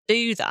doesn't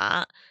do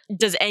that,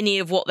 does any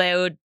of what they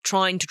were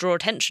trying to draw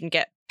attention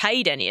get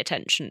paid any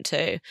attention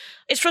to?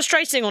 It's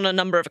frustrating on a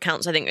number of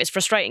accounts. I think it's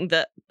frustrating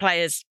that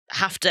players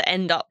have to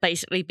end up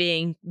basically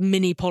being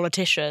mini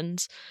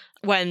politicians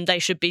when they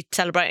should be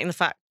celebrating the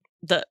fact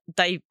that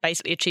they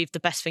basically achieved the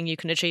best thing you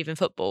can achieve in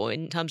football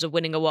in terms of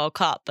winning a World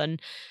Cup.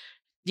 And,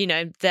 you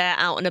know, they're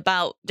out and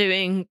about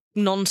doing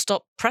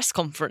non-stop press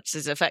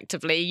conferences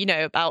effectively, you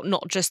know, about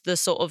not just the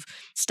sort of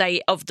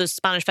state of the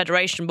Spanish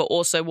Federation, but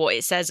also what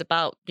it says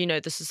about, you know,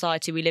 the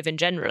society we live in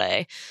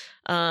generally.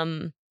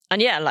 And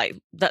yeah, like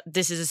that,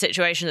 this is a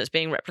situation that's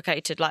being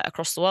replicated like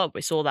across the world.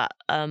 We saw that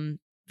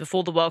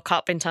before the World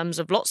Cup in terms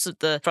of lots of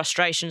the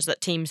frustrations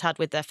that teams had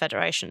with their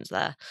federations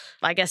there.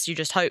 I guess you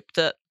just hope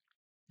that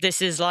this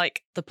is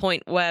like the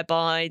point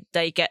whereby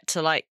they get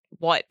to like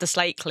wipe the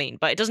slate clean.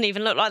 But it doesn't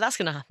even look like that's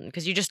going to happen,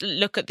 because you just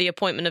look at the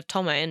appointment of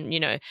Tome and, you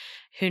know,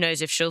 who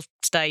knows if she'll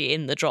stay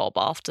in the job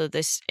after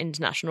this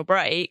international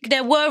break.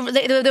 There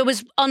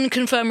was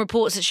unconfirmed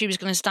reports that she was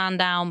going to stand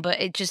down, but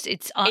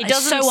it's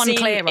so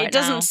unclear right now. It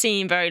doesn't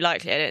seem very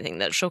likely, I don't think,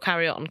 that she'll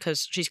carry on,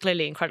 because she's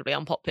clearly incredibly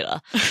unpopular.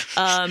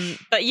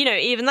 But, you know,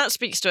 even that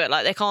speaks to it.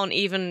 Like, they can't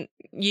even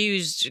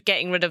use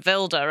getting rid of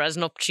Vilda as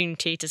an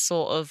opportunity to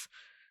sort of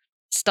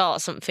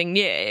start something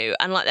new.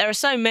 And like, there are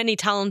so many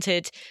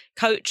talented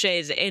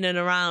coaches in and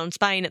around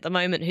Spain at the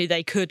moment who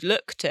they could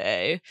look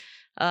to.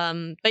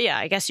 But yeah,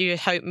 I guess you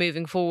hope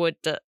moving forward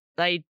that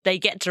they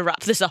get to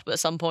wrap this up at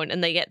some point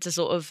and they get to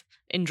sort of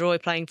enjoy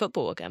playing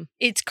football again.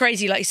 It's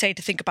crazy, like you say,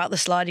 to think about the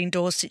sliding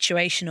doors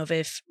situation of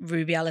if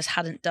Rubiales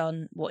hadn't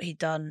done what he'd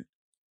done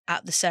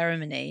at the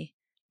ceremony,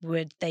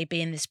 would they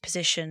be in this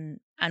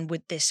position, and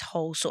would this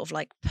whole sort of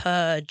like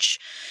purge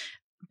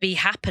be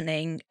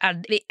happening?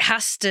 And it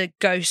has to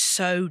go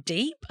so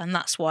deep, and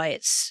that's why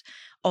it's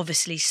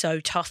obviously so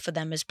tough for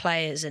them as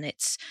players. And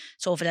it's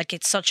sort of like,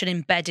 it's such an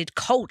embedded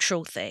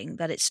cultural thing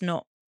that it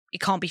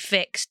can't be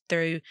fixed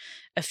through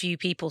a few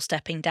people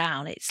stepping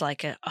down. It's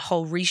like a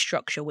whole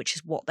restructure, which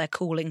is what they're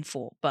calling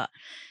for. But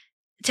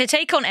to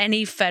take on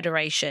any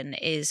federation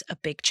is a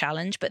big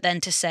challenge, but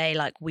then to say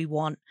like we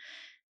want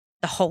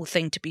the whole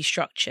thing to be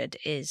structured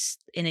is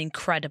an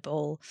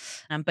incredible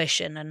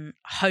ambition, and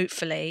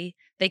hopefully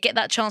they get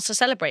that chance to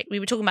celebrate. We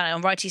were talking about it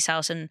on Righty's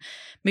House, and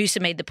Musa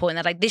made the point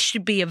that like this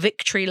should be a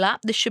victory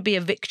lap. This should be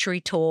a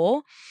victory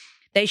tour.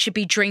 They should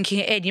be drinking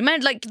it in. You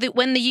remember like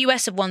when the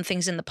US have won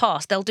things in the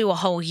past, they'll do a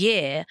whole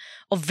year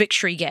of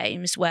victory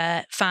games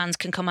where fans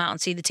can come out and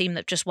see the team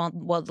that just won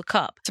the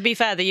Cup. To be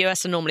fair, the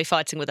US are normally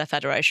fighting with their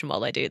federation while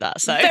they do that.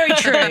 So very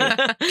true.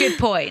 Good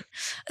point.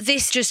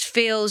 This just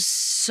feels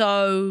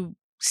so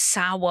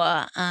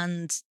sour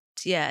and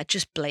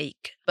just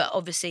bleak. But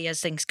obviously,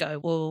 as things go,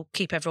 we'll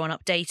keep everyone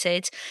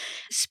updated.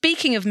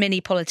 Speaking of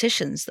mini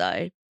politicians,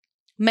 though,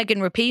 Megan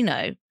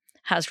Rapinoe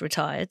has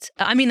retired.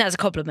 I mean that as a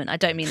compliment. I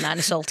don't mean that in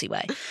a salty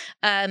way.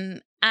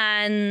 And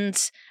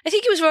I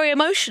think it was very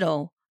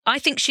emotional. I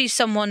think she's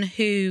someone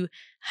who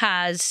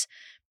has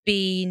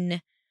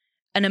been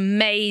an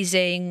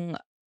amazing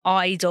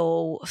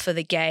idol for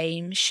the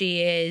game.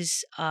 She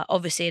is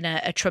obviously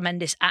a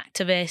tremendous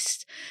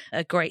activist,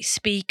 a great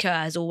speaker,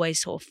 has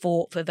always sort of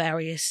fought for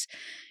various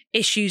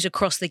issues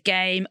across the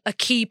game, a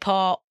key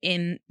part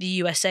in the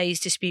USA's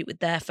dispute with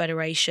their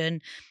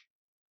federation,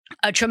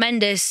 a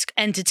tremendous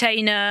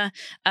entertainer,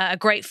 a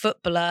great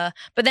footballer,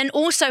 but then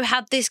also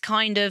had this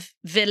kind of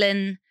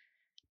villain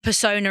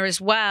persona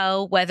as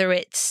well, whether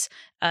it's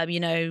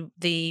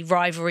the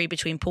rivalry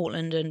between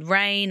Portland and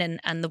Reign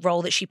and the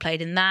role that she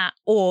played in that,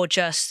 or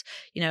just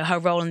her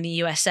role in the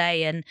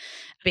USA and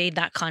being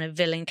that kind of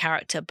villain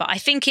character. But I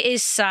think it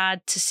is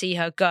sad to see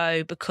her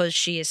go because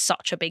she is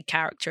such a big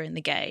character in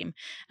the game,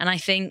 and I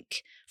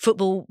think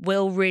football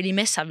will really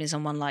miss having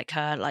someone like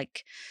her,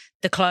 like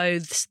the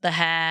clothes, the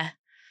hair,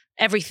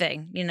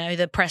 everything,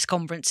 the press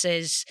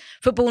conferences.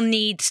 Football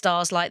needs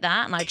stars like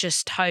that, and I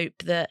just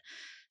hope that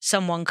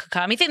someone could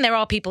come. I think there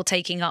are people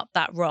taking up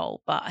that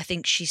role, but I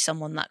think she's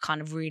someone that kind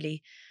of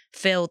really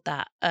filled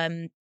that.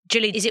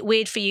 Julie, is it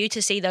weird for you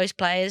to see those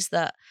players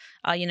that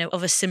are,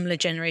 of a similar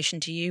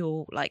generation to you,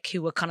 or like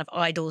who were kind of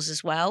idols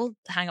as well,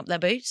 hang up their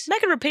boots?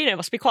 Megan Rapinoe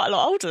must be quite a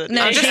lot older than me.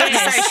 No, just like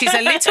to say, she's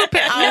a little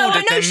bit older no, I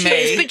know than she me.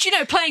 is,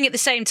 but playing at the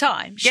same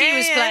time. She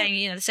was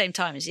playing, the same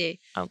time as you.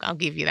 I'll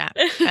give you that.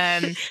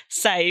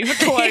 Same,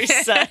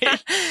 close, same.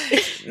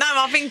 No,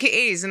 I think it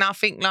is, and I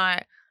think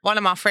like one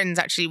of my friends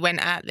actually went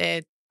out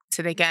there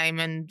to the game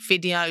and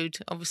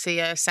videoed,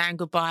 obviously, saying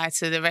goodbye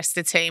to the rest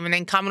of the team and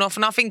then coming off.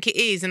 And I think it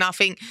is. And I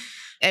think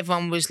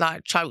everyone was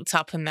like choked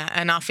up in that.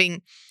 And I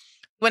think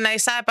when they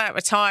say about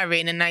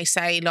retiring and they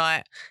say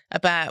like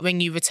about when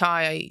you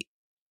retire,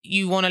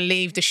 you want to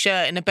leave the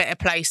shirt in a better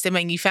place than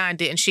when you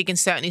found it. And she can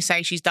certainly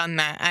say she's done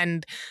that.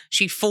 And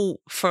she fought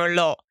for a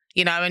lot,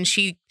 and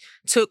she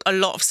took a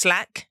lot of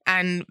slack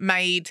and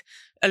made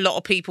a lot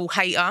of people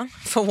hate her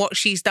for what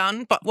she's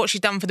done. But what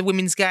she's done for the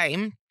women's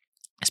game,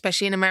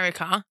 especially in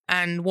America,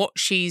 and what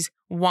she's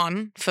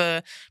won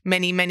for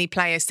many, many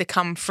players to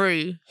come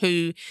through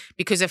who,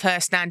 because of her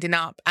standing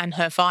up and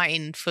her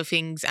fighting for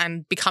things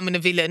and becoming a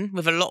villain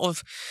with a lot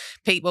of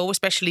people,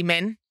 especially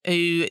men,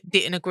 who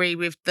didn't agree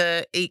with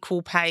the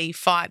equal pay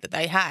fight that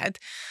they had,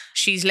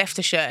 she's left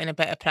the shirt in a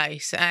better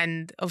place.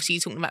 And obviously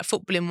you're talking about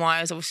footballing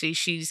wise, obviously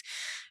she's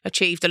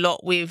achieved a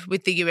lot with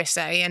the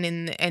USA and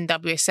in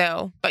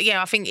WSL. But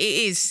yeah, I think it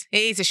is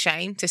a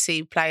shame to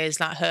see players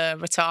like her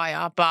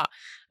retire, but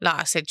like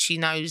I said, she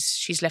knows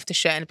she's left the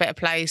shirt in a better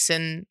place,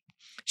 and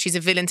she's a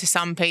villain to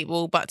some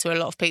people, but to a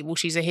lot of people,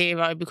 she's a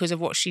hero because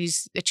of what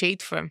she's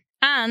achieved for them.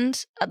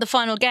 And at the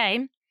final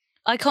game,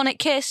 iconic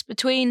kiss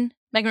between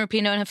Megan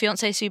Rapinoe and her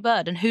fiancé Sue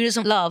Bird. And who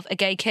doesn't love a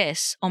gay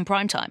kiss on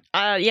primetime?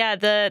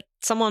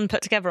 Someone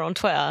put together on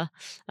Twitter,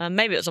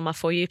 maybe it was on my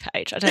For You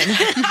page, I don't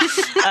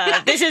know.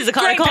 This is the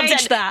kind of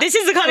content. This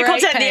is the kind of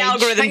content the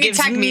algorithm gives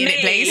me. Tag me in it,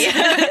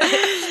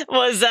 please.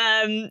 Was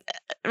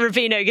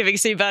Rapinoe giving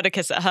Sue Bird a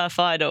kiss at her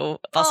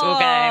final basketball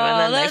game,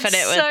 and then they fed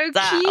it with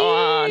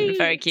that one.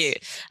 Very cute.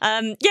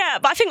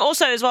 But I think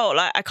also as well,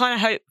 like I kind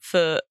of hope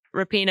for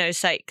Rapinoe's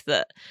sake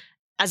that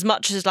as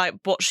much as like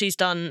what she's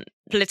done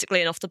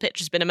politically and off the pitch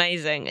has been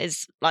amazing,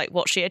 is like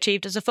what she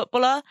achieved as a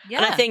footballer. Yeah.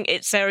 And I think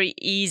it's very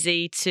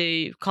easy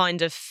to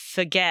kind of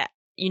forget,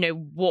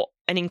 what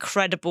an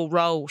incredible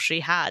role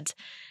she had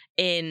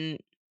in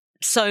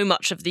so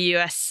much of the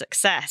US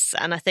success.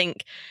 And I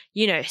think,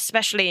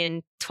 especially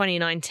in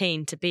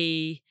 2019 to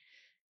be,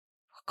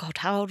 God,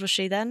 how old was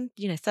she then?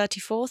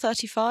 34,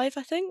 35,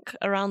 I think,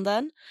 around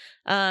then.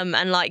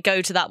 And like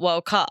go to that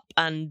World Cup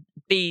and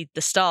be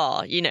the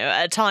star,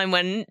 at a time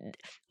when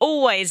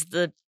always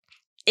the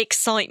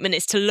excitement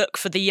is to look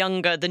for the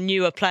younger, the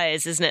newer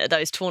players, isn't it, at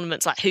those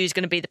tournaments, like who's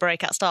going to be the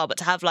breakout star. But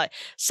to have like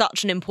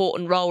such an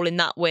important role in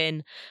that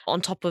win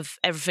on top of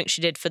everything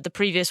she did for the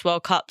previous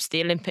World Cups,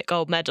 the Olympic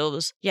gold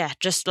medals,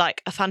 just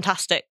like a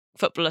fantastic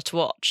footballer to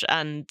watch.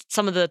 And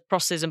some of the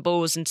crosses and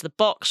balls into the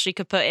box she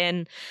could put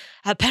in,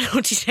 her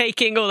penalty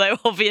taking, although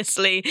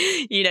obviously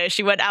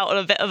she went out on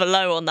a bit of a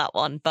low on that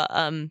one, but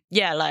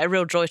like a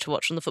real joy to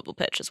watch on the football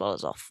pitch as well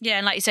as off.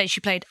 And like you say,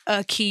 she played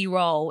a key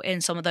role in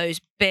some of those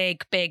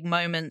big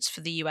moments for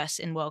the US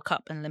in World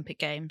Cup and Olympic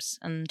Games,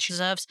 and she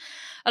deserves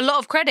a lot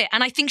of credit.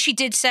 And I think she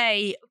did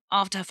say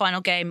after her final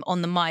game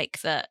on the mic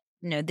that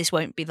this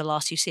won't be the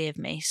last you see of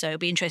me. So it'll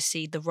be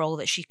interesting to see the role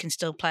that she can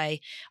still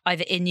play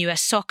either in US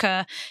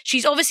soccer.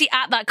 She's obviously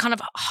at that kind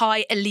of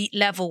high elite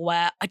level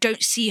where I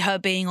don't see her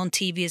being on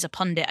TV as a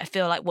pundit. I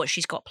feel like what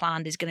she's got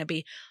planned is going to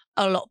be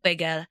a lot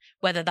bigger,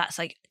 whether that's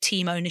like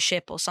team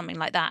ownership or something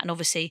like that. And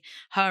obviously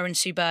her and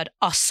Sue Bird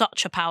are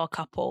such a power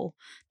couple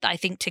that I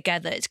think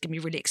together it's going to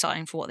be really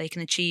exciting for what they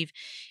can achieve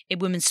in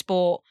women's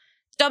sport.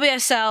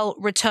 WSL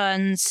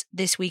returns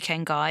this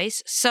weekend,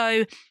 guys.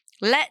 So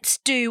let's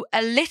do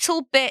a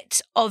little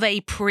bit of a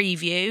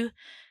preview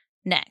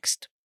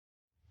next.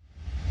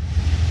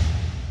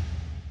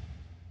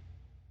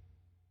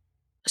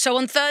 So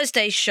on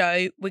Thursday's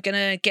show, we're going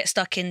to get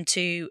stuck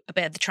into a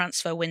bit of the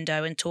transfer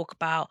window and talk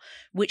about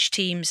which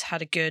teams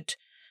had a good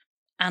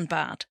and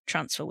bad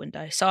transfer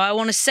window. So I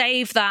want to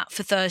save that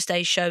for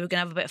Thursday's show. We're going to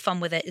have a bit of fun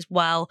with it as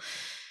well.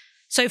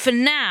 So for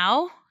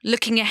now,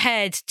 looking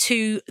ahead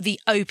to the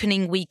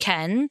opening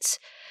weekend,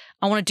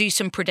 I want to do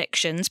some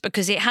predictions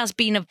because it has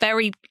been a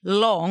very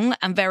long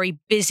and very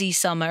busy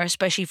summer,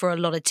 especially for a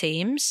lot of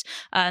teams.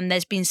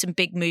 There's been some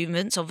big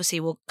movements. Obviously,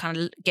 we'll kind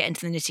of get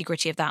into the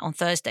nitty-gritty of that on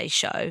Thursday's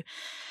show.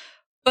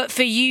 But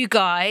for you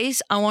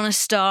guys, I want to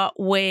start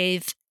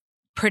with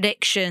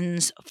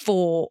predictions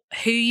for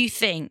who you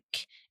think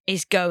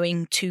is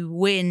going to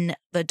win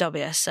the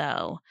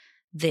WSL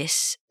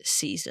this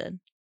season.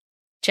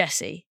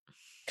 Jessie,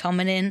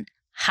 coming in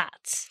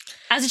hats.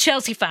 As a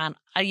Chelsea fan,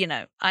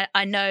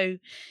 I know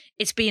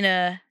it's been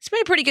a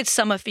pretty good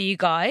summer for you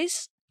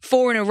guys.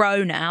 4 in a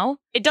row now.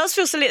 It does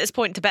feel silly at this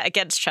point to bet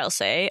against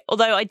Chelsea,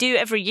 although I do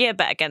every year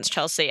bet against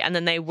Chelsea and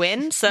then they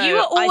win. So you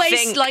are always I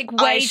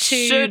think way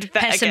too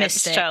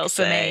pessimistic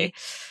Chelsea. For me.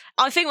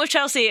 I think with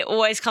Chelsea, it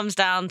always comes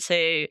down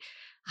to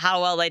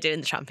how well they do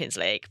in the Champions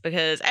League,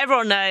 because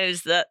everyone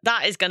knows that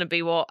is going to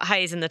be what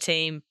Hayes and the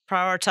team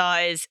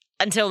prioritise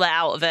until they're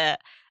out of it.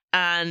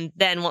 And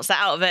then once they're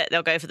out of it,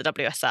 they'll go for the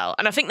WSL.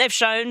 And I think they've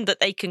shown that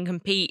they can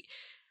compete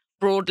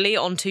broadly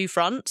on 2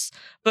 fronts.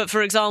 But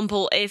for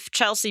example, if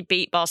Chelsea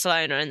beat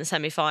Barcelona in the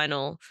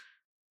semi-final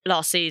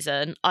last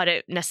season, I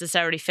don't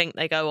necessarily think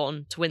they go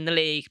on to win the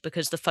league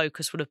because the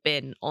focus would have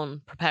been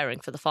on preparing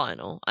for the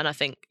final. And I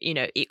think,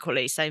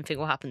 equally, same thing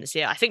will happen this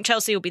year. I think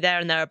Chelsea will be there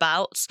and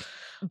thereabouts,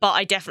 but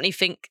I definitely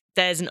think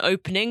there's an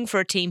opening for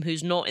a team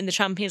who's not in the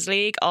Champions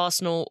League,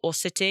 Arsenal or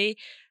City.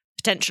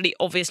 Potentially,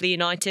 obviously,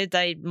 United.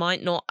 They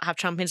might not have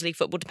Champions League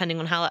football depending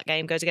on how that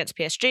game goes against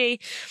PSG.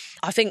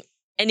 I think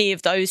any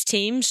of those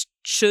teams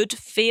should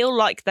feel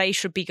like they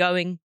should be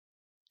going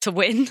to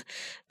win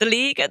the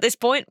league at this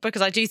point,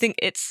 because I do think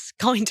it's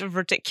kind of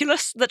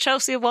ridiculous that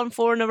Chelsea have won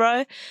 4 in a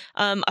row.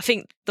 I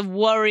think the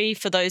worry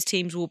for those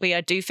teams will be,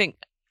 I do think,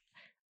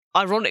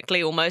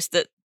 ironically almost,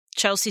 that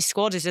Chelsea's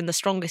squad is in the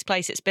strongest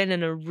place it's been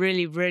in a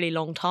really, really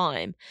long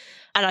time.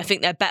 And I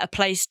think they're better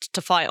placed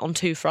to fight on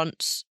 2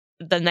 fronts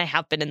than they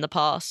have been in the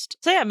past.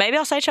 So yeah, maybe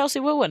I'll say Chelsea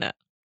will win it.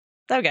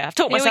 There we go. I've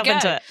talked myself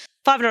into it.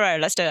 5 in a row.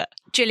 Let's do it.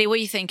 Julie, what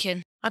are you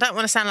thinking? I don't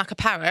want to sound like a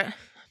parrot,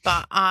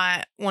 but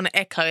I want to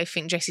echo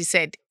everything Jessie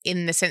said,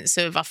 in the sense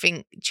of I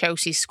think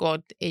Chelsea's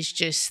squad is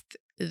just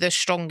the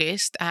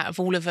strongest out of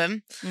all of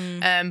them.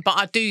 But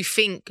I do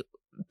think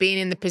being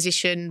in the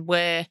position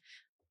where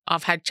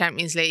I've had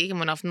Champions League and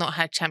when I've not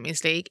had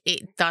Champions League,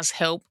 it does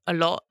help a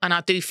lot. And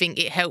I do think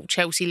it helped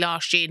Chelsea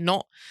last year,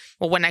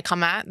 when they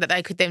come out, that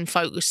they could then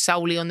focus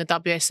solely on the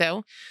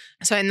WSL.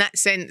 So in that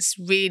sense,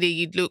 really,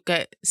 you'd look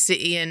at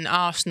City and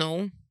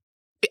Arsenal.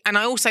 And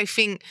I also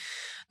think,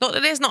 not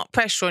that there's not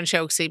pressure on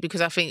Chelsea, because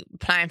I think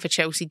playing for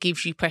Chelsea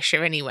gives you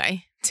pressure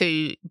anyway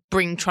to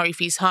bring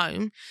trophies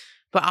home.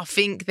 But I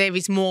think there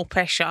is more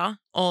pressure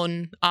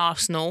on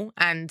Arsenal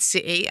and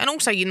City, and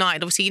also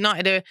United. Obviously,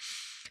 United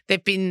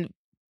they've been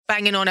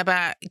banging on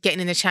about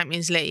getting in the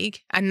Champions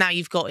League, and now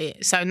you've got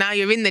it. So now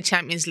you're in the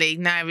Champions League.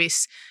 Now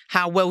it's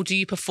how well do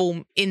you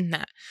perform in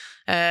that?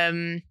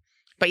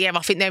 But yeah,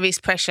 I think there is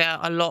pressure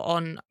a lot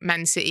on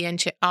Man City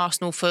and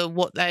Arsenal for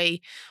what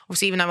they,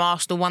 obviously, even though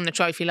Arsenal won the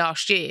trophy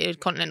last year,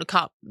 Continental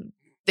Cup,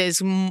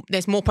 there's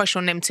more pressure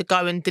on them to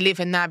go and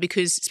deliver now,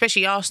 because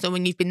especially Arsenal,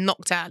 when you've been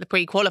knocked out of the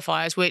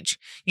pre-qualifiers, which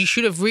you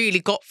should have really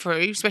got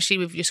through, especially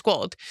with your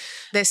squad,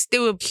 there's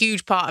still a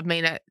huge part of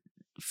me that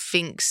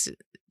thinks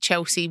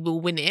Chelsea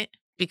will win it,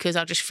 because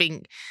I just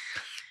think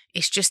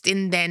it's just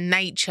in their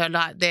nature,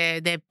 like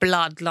their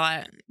blood,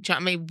 like, do you know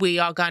what I mean? We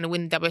are going to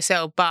win the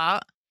WSL,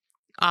 but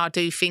I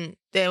do think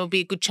there will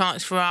be a good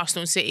chance for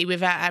Arsenal and City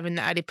without having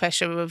the added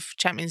pressure of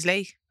Champions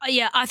League.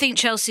 Yeah, I think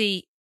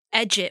Chelsea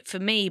edge it for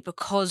me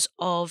because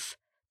of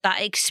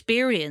that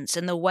experience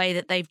and the way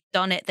that they've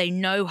done it. They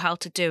know how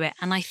to do it.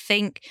 And I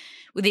think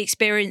with the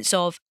experience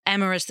of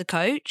Emma as the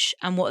coach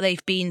and what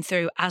they've been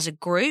through as a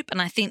group,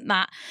 and I think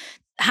that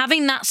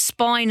having that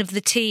spine of the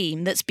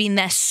team that's been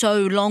there so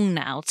long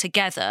now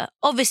together,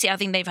 obviously I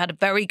think they've had a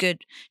very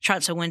good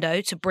transfer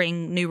window to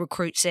bring new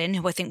recruits in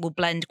who I think will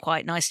blend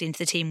quite nicely into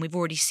the team. We've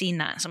already seen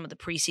that in some of the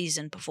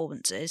pre-season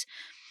performances.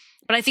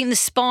 But I think the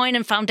spine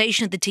and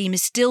foundation of the team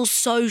is still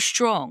so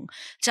strong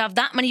to have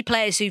that many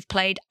players who've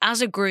played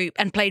as a group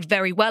and played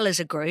very well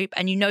as a group,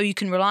 and you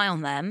can rely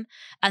on them,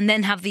 and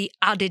then have the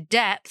added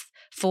depth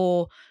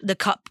for the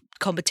cup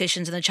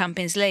competitions and the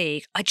Champions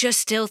League. I just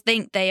still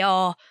think they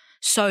are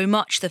so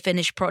much the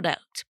finished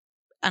product.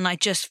 And I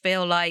just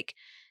feel like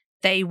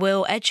they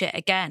will edge it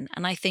again.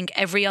 And I think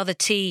every other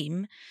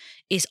team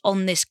is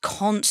on this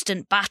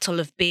constant battle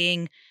of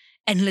being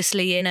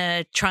endlessly in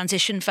a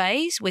transition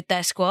phase with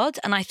their squad.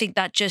 And I think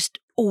that just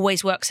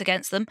always works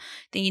against them.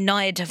 The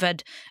United have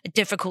had a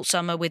difficult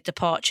summer with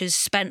departures,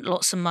 spent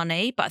lots of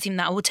money, but I think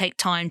that will take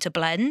time to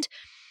blend.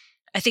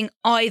 I think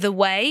either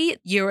way,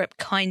 Europe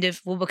kind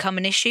of will become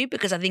an issue,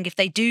 because I think if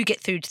they do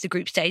get through to the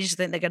group stages, I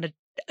think they're going to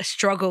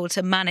struggle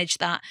to manage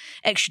that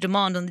extra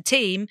demand on the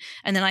team.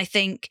 And then I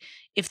think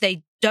if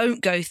they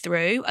don't go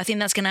through, I think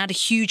that's going to add a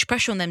huge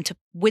pressure on them to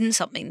win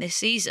something this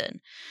season.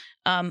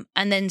 And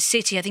then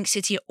City, I think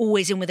City are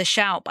always in with a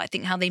shout, but I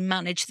think how they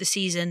manage the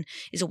season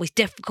is always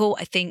difficult.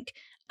 I think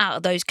out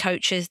of those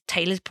coaches,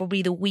 Taylor's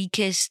probably the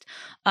weakest.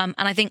 And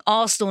I think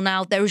Arsenal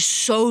now, there is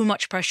so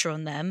much pressure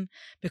on them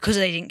because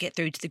they didn't get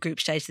through to the group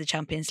stage of the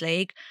Champions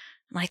League.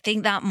 And I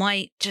think that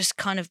might just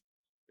kind of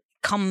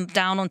come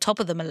down on top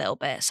of them a little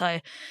bit. So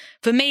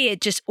for me,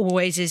 it just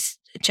always is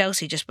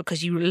Chelsea, just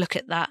because you look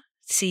at that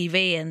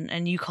CV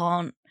and you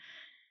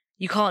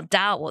can't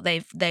doubt what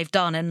they've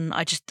done, and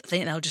I just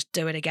think they'll just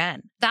do it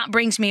again. That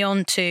brings me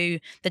on to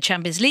the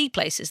Champions League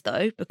places,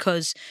 though,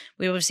 because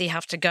we obviously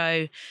have to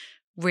go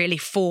really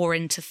 4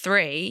 into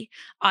 3.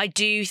 I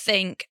do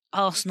think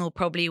Arsenal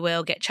probably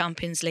will get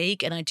Champions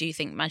League, and I do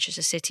think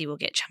Manchester City will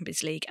get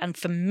Champions League. And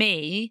for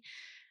me,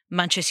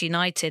 Manchester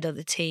United are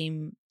the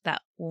team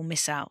that will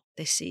miss out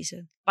this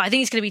season. But I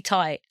think it's going to be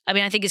tight. I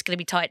mean, I think it's going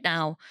to be tight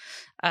now,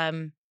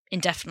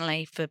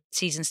 indefinitely for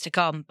seasons to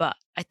come. But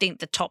I think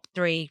the top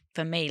 3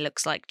 for me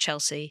looks like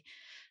Chelsea,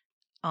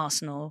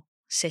 Arsenal,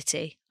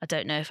 City. I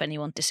don't know if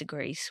anyone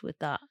disagrees with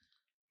that.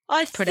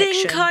 I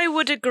think I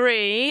would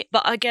agree,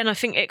 but again, I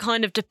think it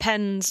kind of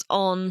depends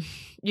on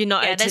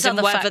United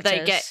and whether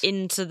they get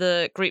into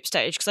the group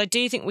stage. Because I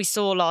do think we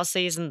saw last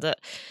season that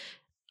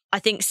I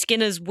think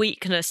Skinner's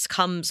weakness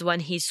comes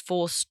when he's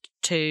forced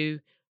to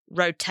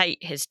rotate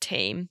his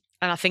team.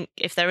 And I think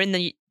if they're in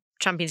the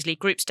Champions League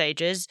group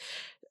stages,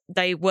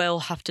 they will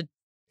have to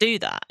do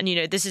that. And,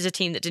 this is a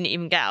team that didn't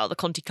even get out of the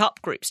Conti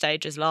Cup group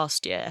stages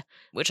last year,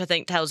 which I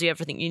think tells you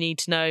everything you need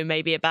to know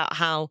maybe about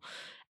how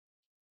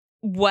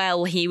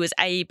well he was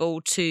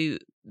able to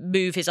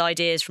move his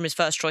ideas from his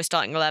first choice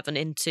starting 11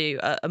 into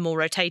a more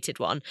rotated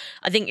one.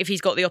 I think if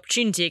he's got the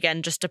opportunity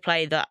again just to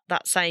play that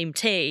same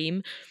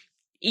team,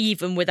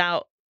 even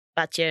without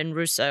Battier and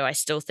Russo, I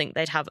still think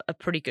they'd have a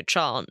pretty good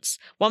chance.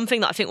 One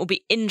thing that I think will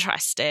be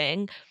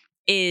interesting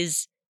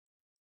is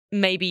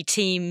maybe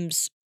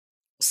teams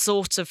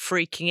sort of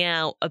freaking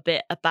out a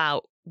bit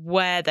about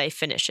where they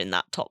finish in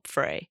that top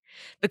 3.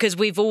 Because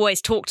we've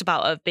always talked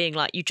about it being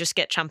like, you just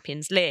get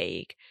Champions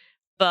League.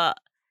 But,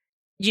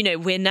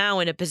 we're now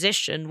in a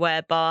position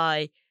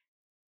whereby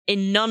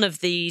in none of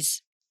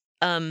these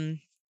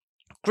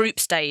group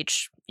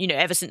stage,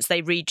 ever since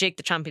they rejigged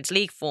the Champions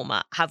League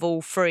format, have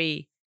all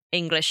 3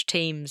 English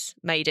teams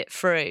made it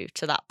through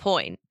to that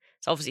point.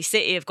 So obviously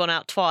City have gone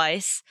out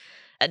twice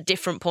at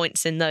different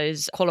points in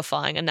those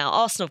qualifying, and now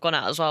Arsenal have gone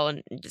out as well,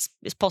 and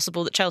it's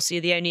possible that Chelsea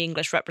are the only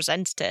English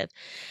representative.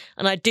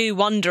 And I do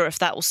wonder if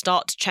that will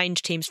start to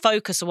change teams'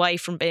 focus away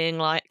from being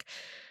like,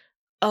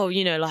 oh,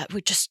 like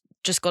we just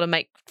got to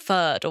make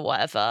 3rd or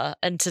whatever,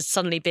 and to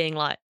suddenly being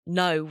like,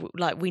 no,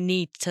 like we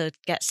need to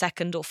get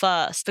 2nd or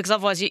 1st, because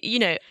otherwise,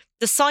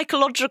 the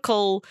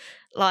psychological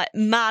like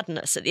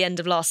madness at the end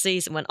of last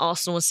season when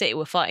Arsenal and City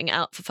were fighting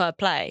out for 3rd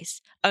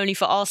place, only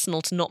for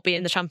Arsenal to not be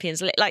in the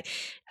Champions League. Like,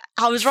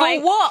 I was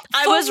writing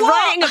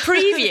a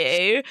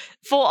preview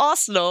for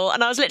Arsenal,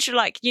 and I was literally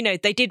like,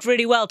 they did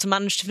really well to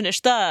manage to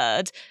finish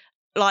 3rd,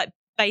 like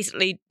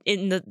basically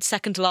in the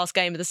second to last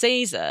game of the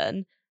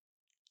season.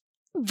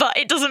 But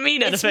it doesn't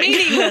mean anything.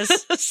 It's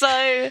meaningless.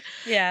 So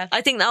yeah,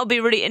 I think that'll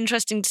be really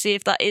interesting to see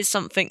if that is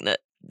something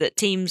that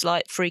teams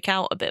like freak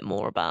out a bit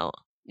more about.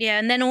 Yeah,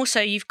 and then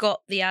also you've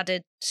got the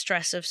added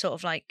stress of sort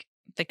of like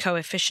the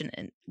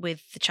coefficient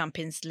with the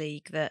Champions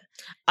League that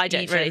I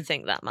don't really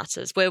think that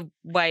matters. We're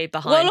way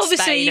behind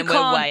Spain and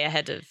we're way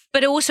ahead of.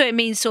 But also it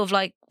means sort of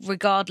like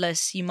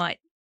regardless, you might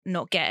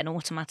not get an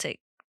automatic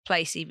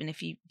place even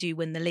if you do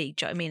win the league.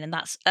 Do you know what I mean? And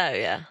that's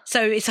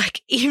so it's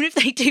like even if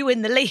they do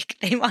win the league,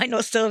 they might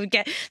not still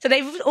get. So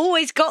they've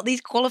always got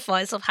these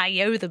qualifiers of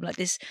hanging over them like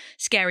this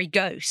scary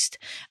ghost.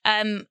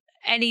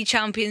 Any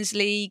Champions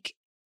League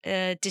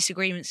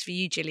disagreements for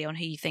you, Gilly, on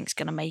who you think's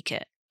going to make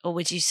it, or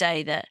would you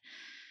say that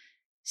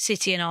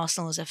City and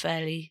Arsenal is a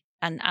fairly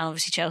and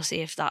obviously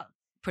Chelsea if that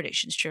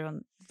prediction's true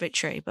on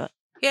victory, but.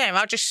 Yeah,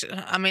 I just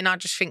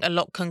think a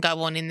lot can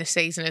go on in the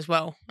season as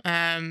well.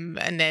 And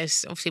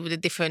there's obviously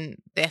with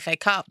the FA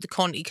Cup, the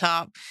Conti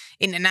Cup,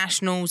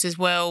 internationals as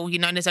well.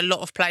 There's a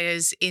lot of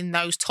players in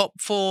those top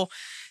 4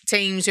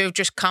 teams who have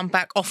just come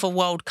back off a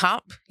World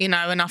Cup, and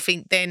I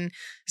think then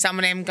some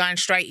of them going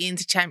straight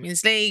into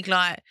Champions League.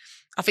 Like,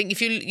 I think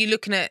if you're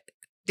looking at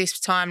this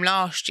time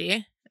last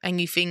year,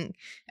 and you think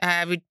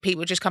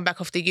people just come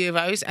back off the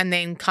Euros, and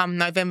then come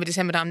November,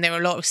 December time, there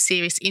are a lot of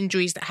serious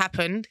injuries that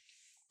happened.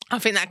 I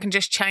think that can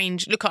just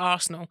change. Look at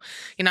Arsenal,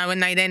 when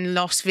they then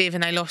lost Viv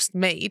and they lost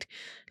Mead.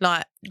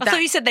 Like I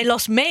thought you said they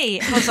lost me.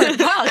 I was like,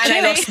 wow, and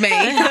they lost me.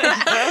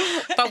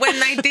 But when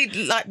they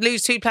did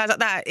lose 2 players like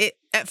that,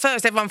 at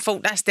first everyone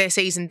thought that's their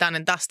season done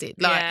and dusted.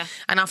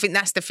 And I think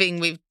that's the thing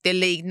with the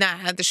league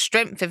now, the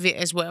strength of it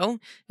as well.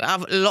 A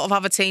lot of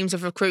other teams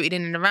have recruited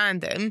in and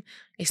around them.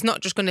 It's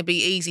not just going to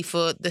be easy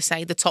for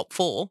the top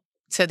 4.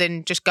 To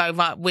then just go,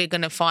 right, we're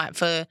going to fight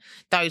for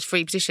those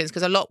 3 positions,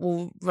 because a lot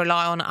will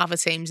rely on other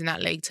teams in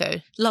that league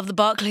too. Love the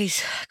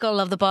Barclays. Gotta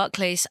love the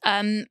Barclays.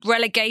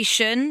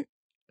 Relegation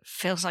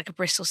feels like a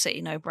Bristol City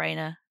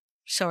no-brainer.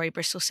 Sorry,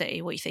 Bristol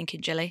City. What are you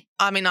thinking, Jilly?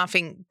 I mean, I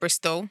think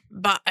Bristol.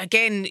 But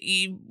again,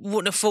 you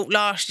wouldn't have thought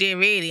last year,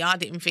 really. I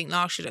didn't think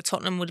last year that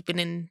Tottenham would have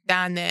been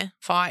down there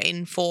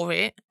fighting for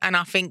it. And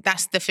I think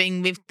that's the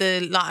thing with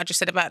like I just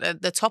said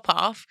about the top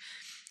half,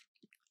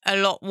 a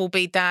lot will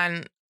be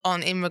down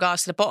on in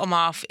regards to the bottom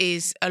half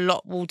is a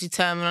lot will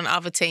determine on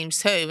other teams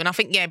too. And I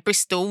think,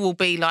 Bristol will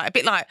be like a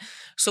bit like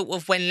sort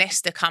of when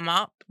Leicester come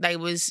up, they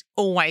was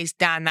always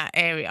down that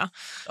area.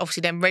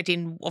 Obviously then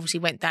Reading obviously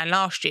went down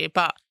last year,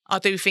 but I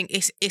do think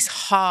it's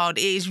hard.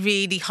 It is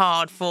really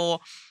hard for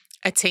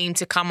a team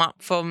to come up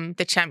from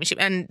the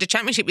Championship. And the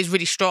Championship is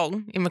really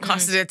strong in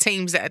regards to the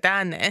teams that are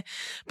down there,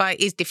 but it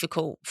is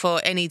difficult for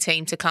any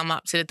team to come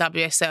up to the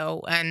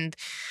WSL. And,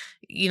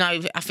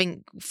 I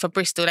think for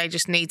Bristol, they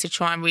just need to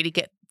try and really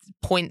get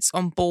points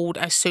on board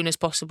as soon as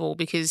possible,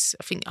 because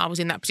I think I was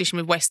in that position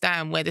with West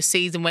Ham where the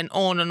season went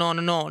on and on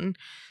and on,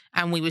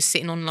 and we were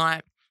sitting on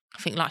like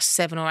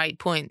 7 or 8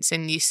 points,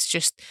 and it's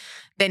just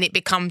then it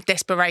becomes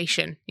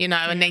desperation,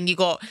 and then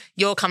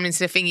you're coming into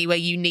the thingy where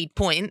you need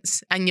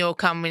points, and you're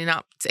coming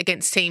up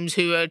against teams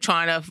who are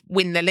trying to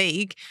win the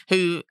league,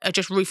 who are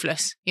just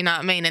ruthless, you know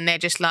what I mean, and they're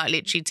just like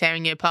literally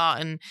tearing you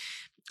apart. And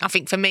I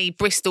think for me,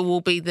 Bristol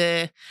will be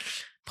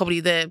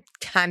probably the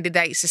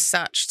candidates as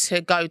such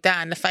to go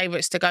down, the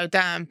favourites to go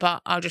down,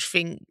 but I just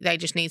think they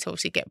just need to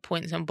obviously get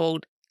points on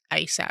board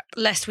ASAP.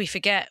 Lest we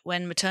forget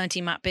when maternity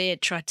Matt Beard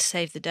tried to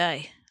save the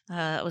day.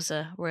 That was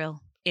a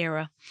real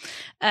era.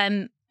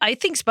 I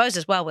think Spurs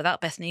as well, without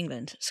Bethany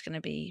England, it's going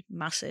to be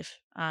massive.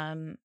 So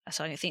I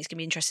think it's going to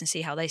be interesting to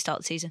see how they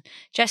start the season.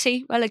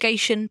 Jessie,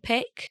 relegation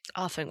pick?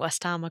 I think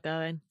West Ham are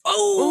going.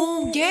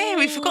 Oh, yeah,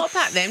 we forgot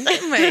about them,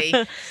 didn't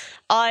we?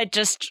 I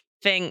just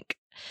think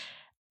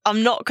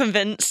I'm not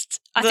convinced.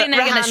 I think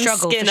they're going to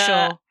struggle for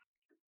sure.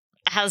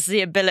 Has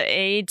the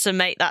ability to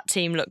make that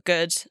team look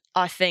good.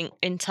 I think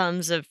in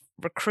terms of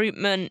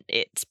recruitment,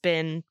 it's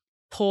been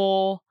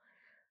poor.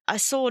 I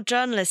saw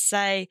journalists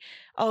say,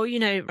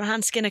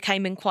 Rahan Skinner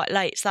came in quite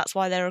late, so that's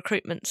why their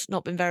recruitment's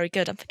not been very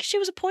good. I'm thinking she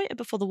was appointed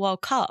before the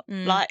World Cup.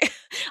 Like,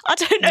 I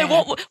don't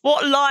know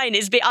what line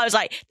is I was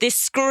like, this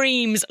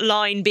screams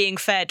line being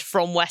fed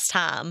from West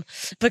Ham,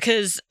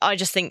 because I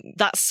just think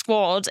that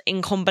squad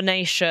in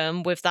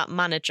combination with that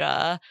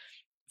manager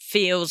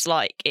feels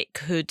like it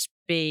could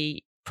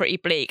be pretty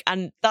bleak.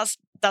 And that's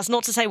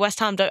not to say West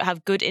Ham don't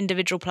have good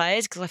individual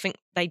players, because I think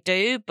they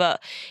do,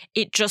 but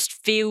it just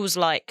feels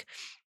like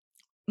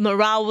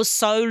morale was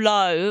so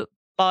low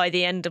by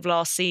the end of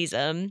last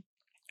season.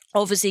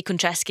 Obviously,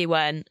 Konchesky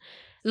went.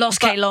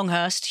 Lost Kate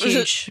Longhurst,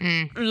 huge.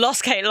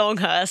 Lost Kate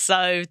Longhurst,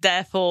 so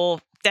therefore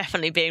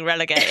definitely being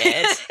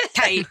relegated.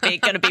 Kate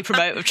going to be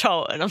promoted with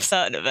Charlton, I'm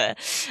certain of it.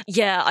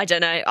 Yeah, I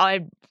don't know.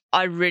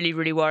 I really,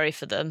 really worry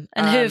for them.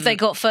 And who have they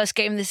got first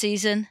game of the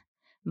season?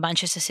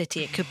 Manchester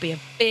City. It could be a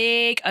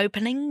big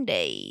opening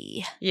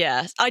day.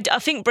 Yeah, I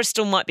think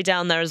Bristol might be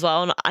down there as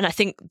well. And I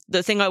think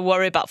the thing I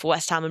worry about for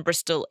West Ham and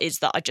Bristol is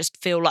that I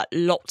just feel like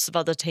lots of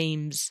other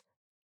teams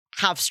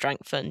have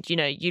strengthened.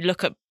 You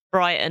look at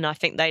Brighton, I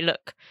think they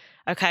look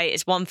okay.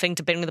 It's one thing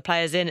to bring the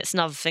players in, it's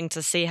another thing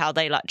to see how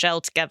they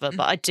gel together.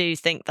 But I do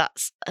think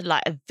that's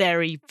a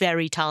very,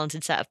 very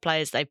talented set of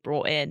players they've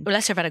brought in. Well,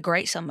 Leicester have had a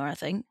great summer, I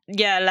think.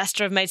 Yeah,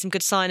 Leicester have made some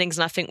good signings,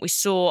 and I think we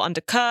saw under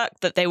Kirk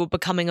that they were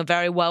becoming a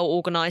very well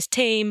organised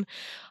team.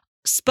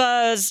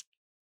 Spurs,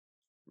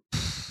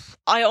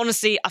 I don't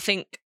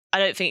think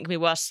it can be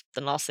worse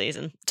than last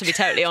season, to be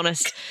totally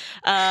honest.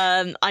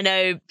 I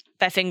know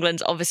Beth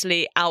England's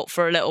obviously out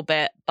for a little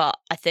bit, but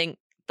I think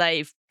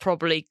they've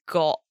probably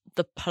got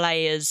the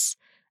players,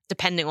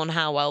 depending on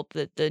how well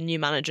the new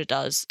manager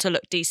does, to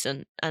look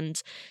decent.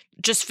 And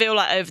just feel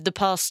like over the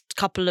past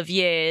couple of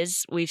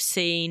years, we've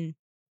seen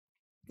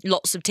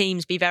lots of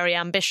teams be very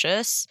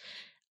ambitious.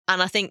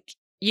 And I think,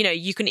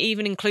 you can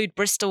even include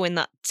Bristol in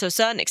that to a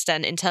certain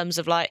extent, in terms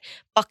of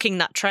bucking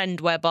that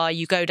trend whereby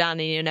you go down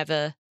and you're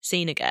never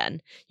seen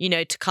again,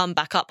 to come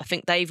back up. I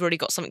think they've really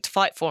got something to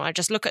fight for. And I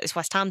just look at this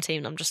West Ham team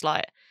and I'm just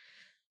like,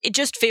 it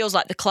just feels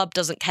like the club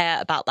doesn't care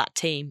about that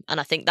team.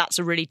 And I think that's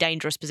a really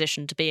dangerous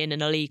position to be in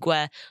a league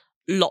where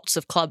lots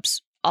of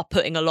clubs are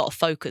putting a lot of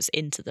focus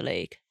into the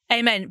league.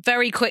 Amen.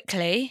 Very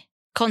quickly,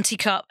 Conti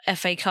Cup,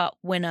 FA Cup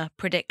winner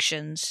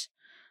predictions.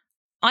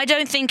 I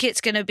don't think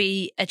it's going to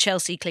be a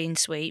Chelsea clean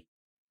sweep.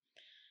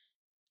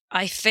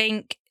 I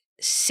think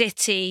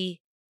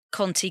City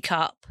Conti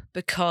Cup,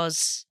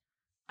 because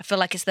I feel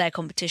like it's their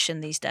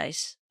competition these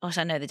days.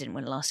 Also, I know they didn't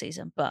win last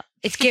season, but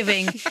it's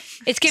giving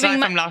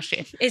from last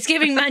year. It's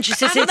giving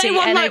Manchester City. Haven't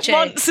they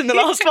won once in the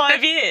last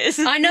 5 years?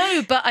 I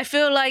know, but I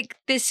feel like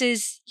this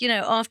is,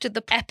 after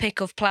the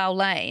epic of Plough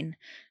Lane,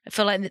 I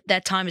feel like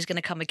their time is going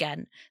to come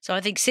again. So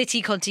I think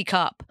City Conti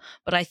Cup,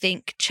 but I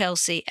think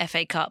Chelsea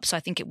FA Cup. So I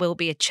think it will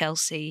be a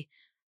Chelsea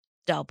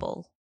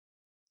double.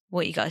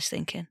 What are you guys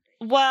thinking?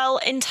 Well,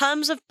 in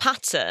terms of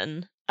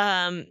pattern,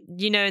 in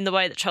the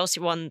way that Chelsea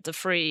won the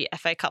 3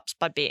 FA Cups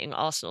by beating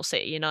Arsenal,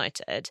 City,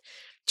 United,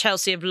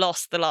 Chelsea have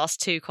lost the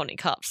last 2 Conti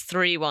Cups,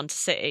 3-1 to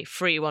City,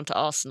 3-1 to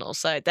Arsenal.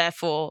 So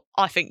therefore,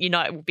 I think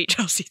United will beat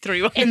Chelsea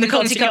 3-1 in the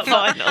Conti Cup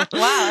final.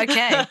 Wow,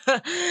 okay.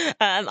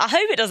 I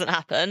hope it doesn't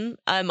happen.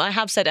 I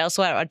have said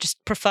elsewhere, I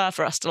just prefer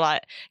for us to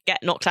like get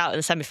knocked out in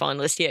the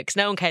semi-final this year because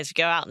no one cares if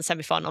we go out in the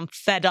semi-final. I'm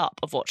fed up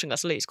of watching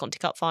us lose Conti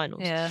Cup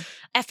finals. Yeah.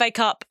 FA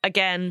Cup,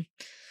 again,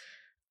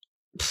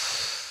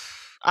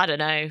 I don't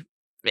know.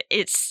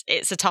 It's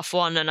a tough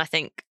one, and I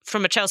think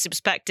from a Chelsea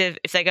perspective,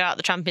 if they go out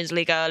the Champions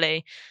League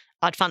early,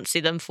 I'd fancy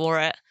them for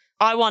it.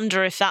 I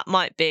wonder if that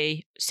might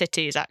be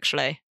City's,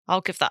 actually. I'll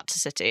give that to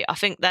City. I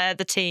think they're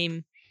the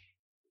team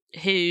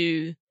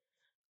who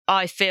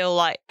I feel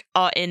like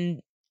are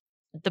in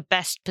the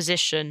best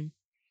position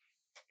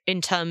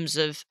in terms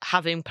of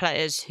having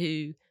players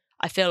who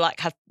I feel like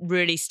have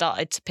really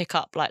started to pick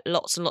up like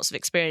lots and lots of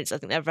experience. I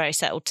think they're a very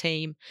settled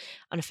team,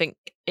 and I think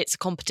it's a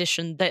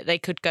competition that they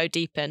could go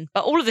deep in.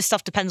 But all of this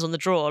stuff depends on the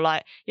draw.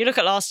 Like you look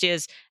at last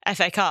year's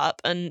FA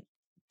Cup and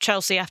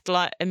Chelsea have to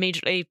like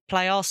immediately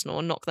play Arsenal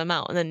and knock them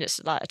out, and then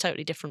it's like a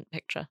totally different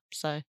picture.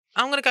 So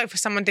I'm going to go for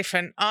someone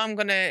different. I'm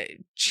going to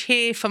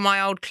cheer for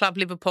my old club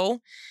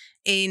Liverpool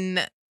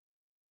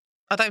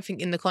I don't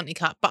think in the Conti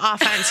Cup, but I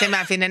fancy him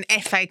having an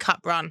FA Cup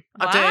run.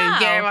 I do.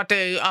 Yeah, I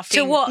do. I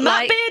think to what?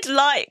 Matt Beard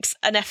likes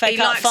an FA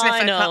Cup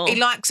final. He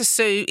likes a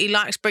suit. He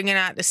likes bringing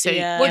out the suit.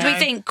 Yeah. What do we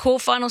think?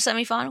 Quarter-final,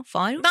 semi-final,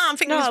 final? No, I'm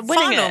thinking winning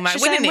final, it. mate.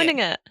 She's saying winning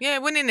it. Yeah,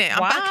 winning it.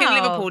 I'm Wow. backing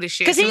Liverpool this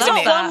year. Because he's Love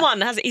not that. won one,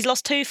 has he? He's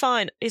lost 2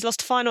 He's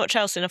lost a final at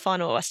Chelsea and a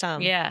final at West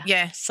Ham. Yeah.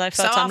 Yeah. So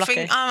first time I lucky.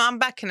 think I'm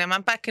backing them.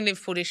 I'm backing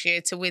Liverpool this year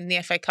to win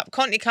the FA Cup.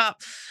 Conti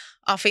Cup,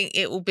 I think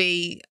it will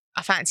be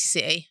I fancy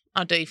City.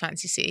 I do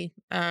fancy City.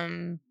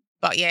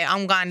 But yeah,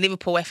 I'm going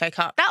Liverpool FA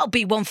Cup. That'll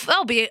be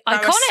iconic.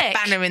 A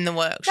spanner in the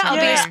works. That'll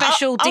be a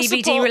special I'll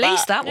DVD support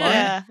release, that one.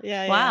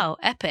 Yeah. Wow,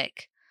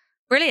 epic.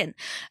 Brilliant.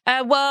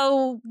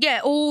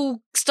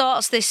 All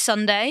starts this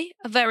Sunday.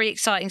 A very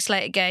exciting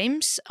slate of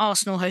games.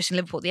 Arsenal hosting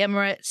Liverpool at the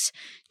Emirates.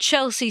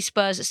 Chelsea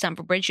Spurs at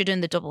Stamford Bridge. You're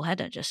doing the double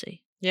header,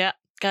 Jessie. Yeah.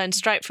 Going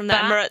straight from the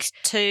Back Emirates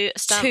to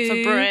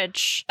Stamford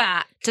Bridge.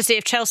 Back. To see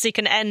if Chelsea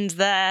can end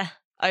their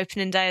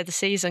opening day of the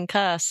season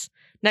curse.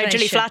 No, They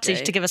Gilly should Flatty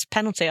do. to give us a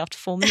penalty after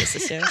 4 minutes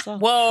this year as well.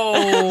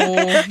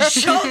 Whoa.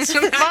 Shots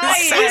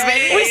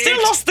fired. We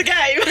still lost the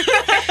game.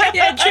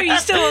 Yeah, true. You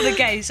still on the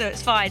game, so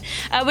it's fine.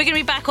 We're going to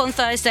be back on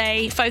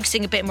Thursday,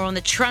 focusing a bit more on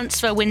the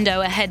transfer window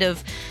ahead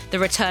of the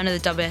return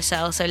of the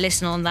WSL. So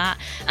listen on that.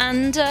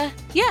 And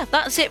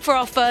that's it for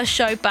our first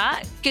show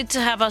back. Good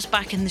to have us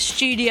back in the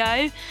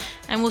studio,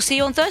 and we'll see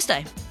you on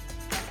Thursday.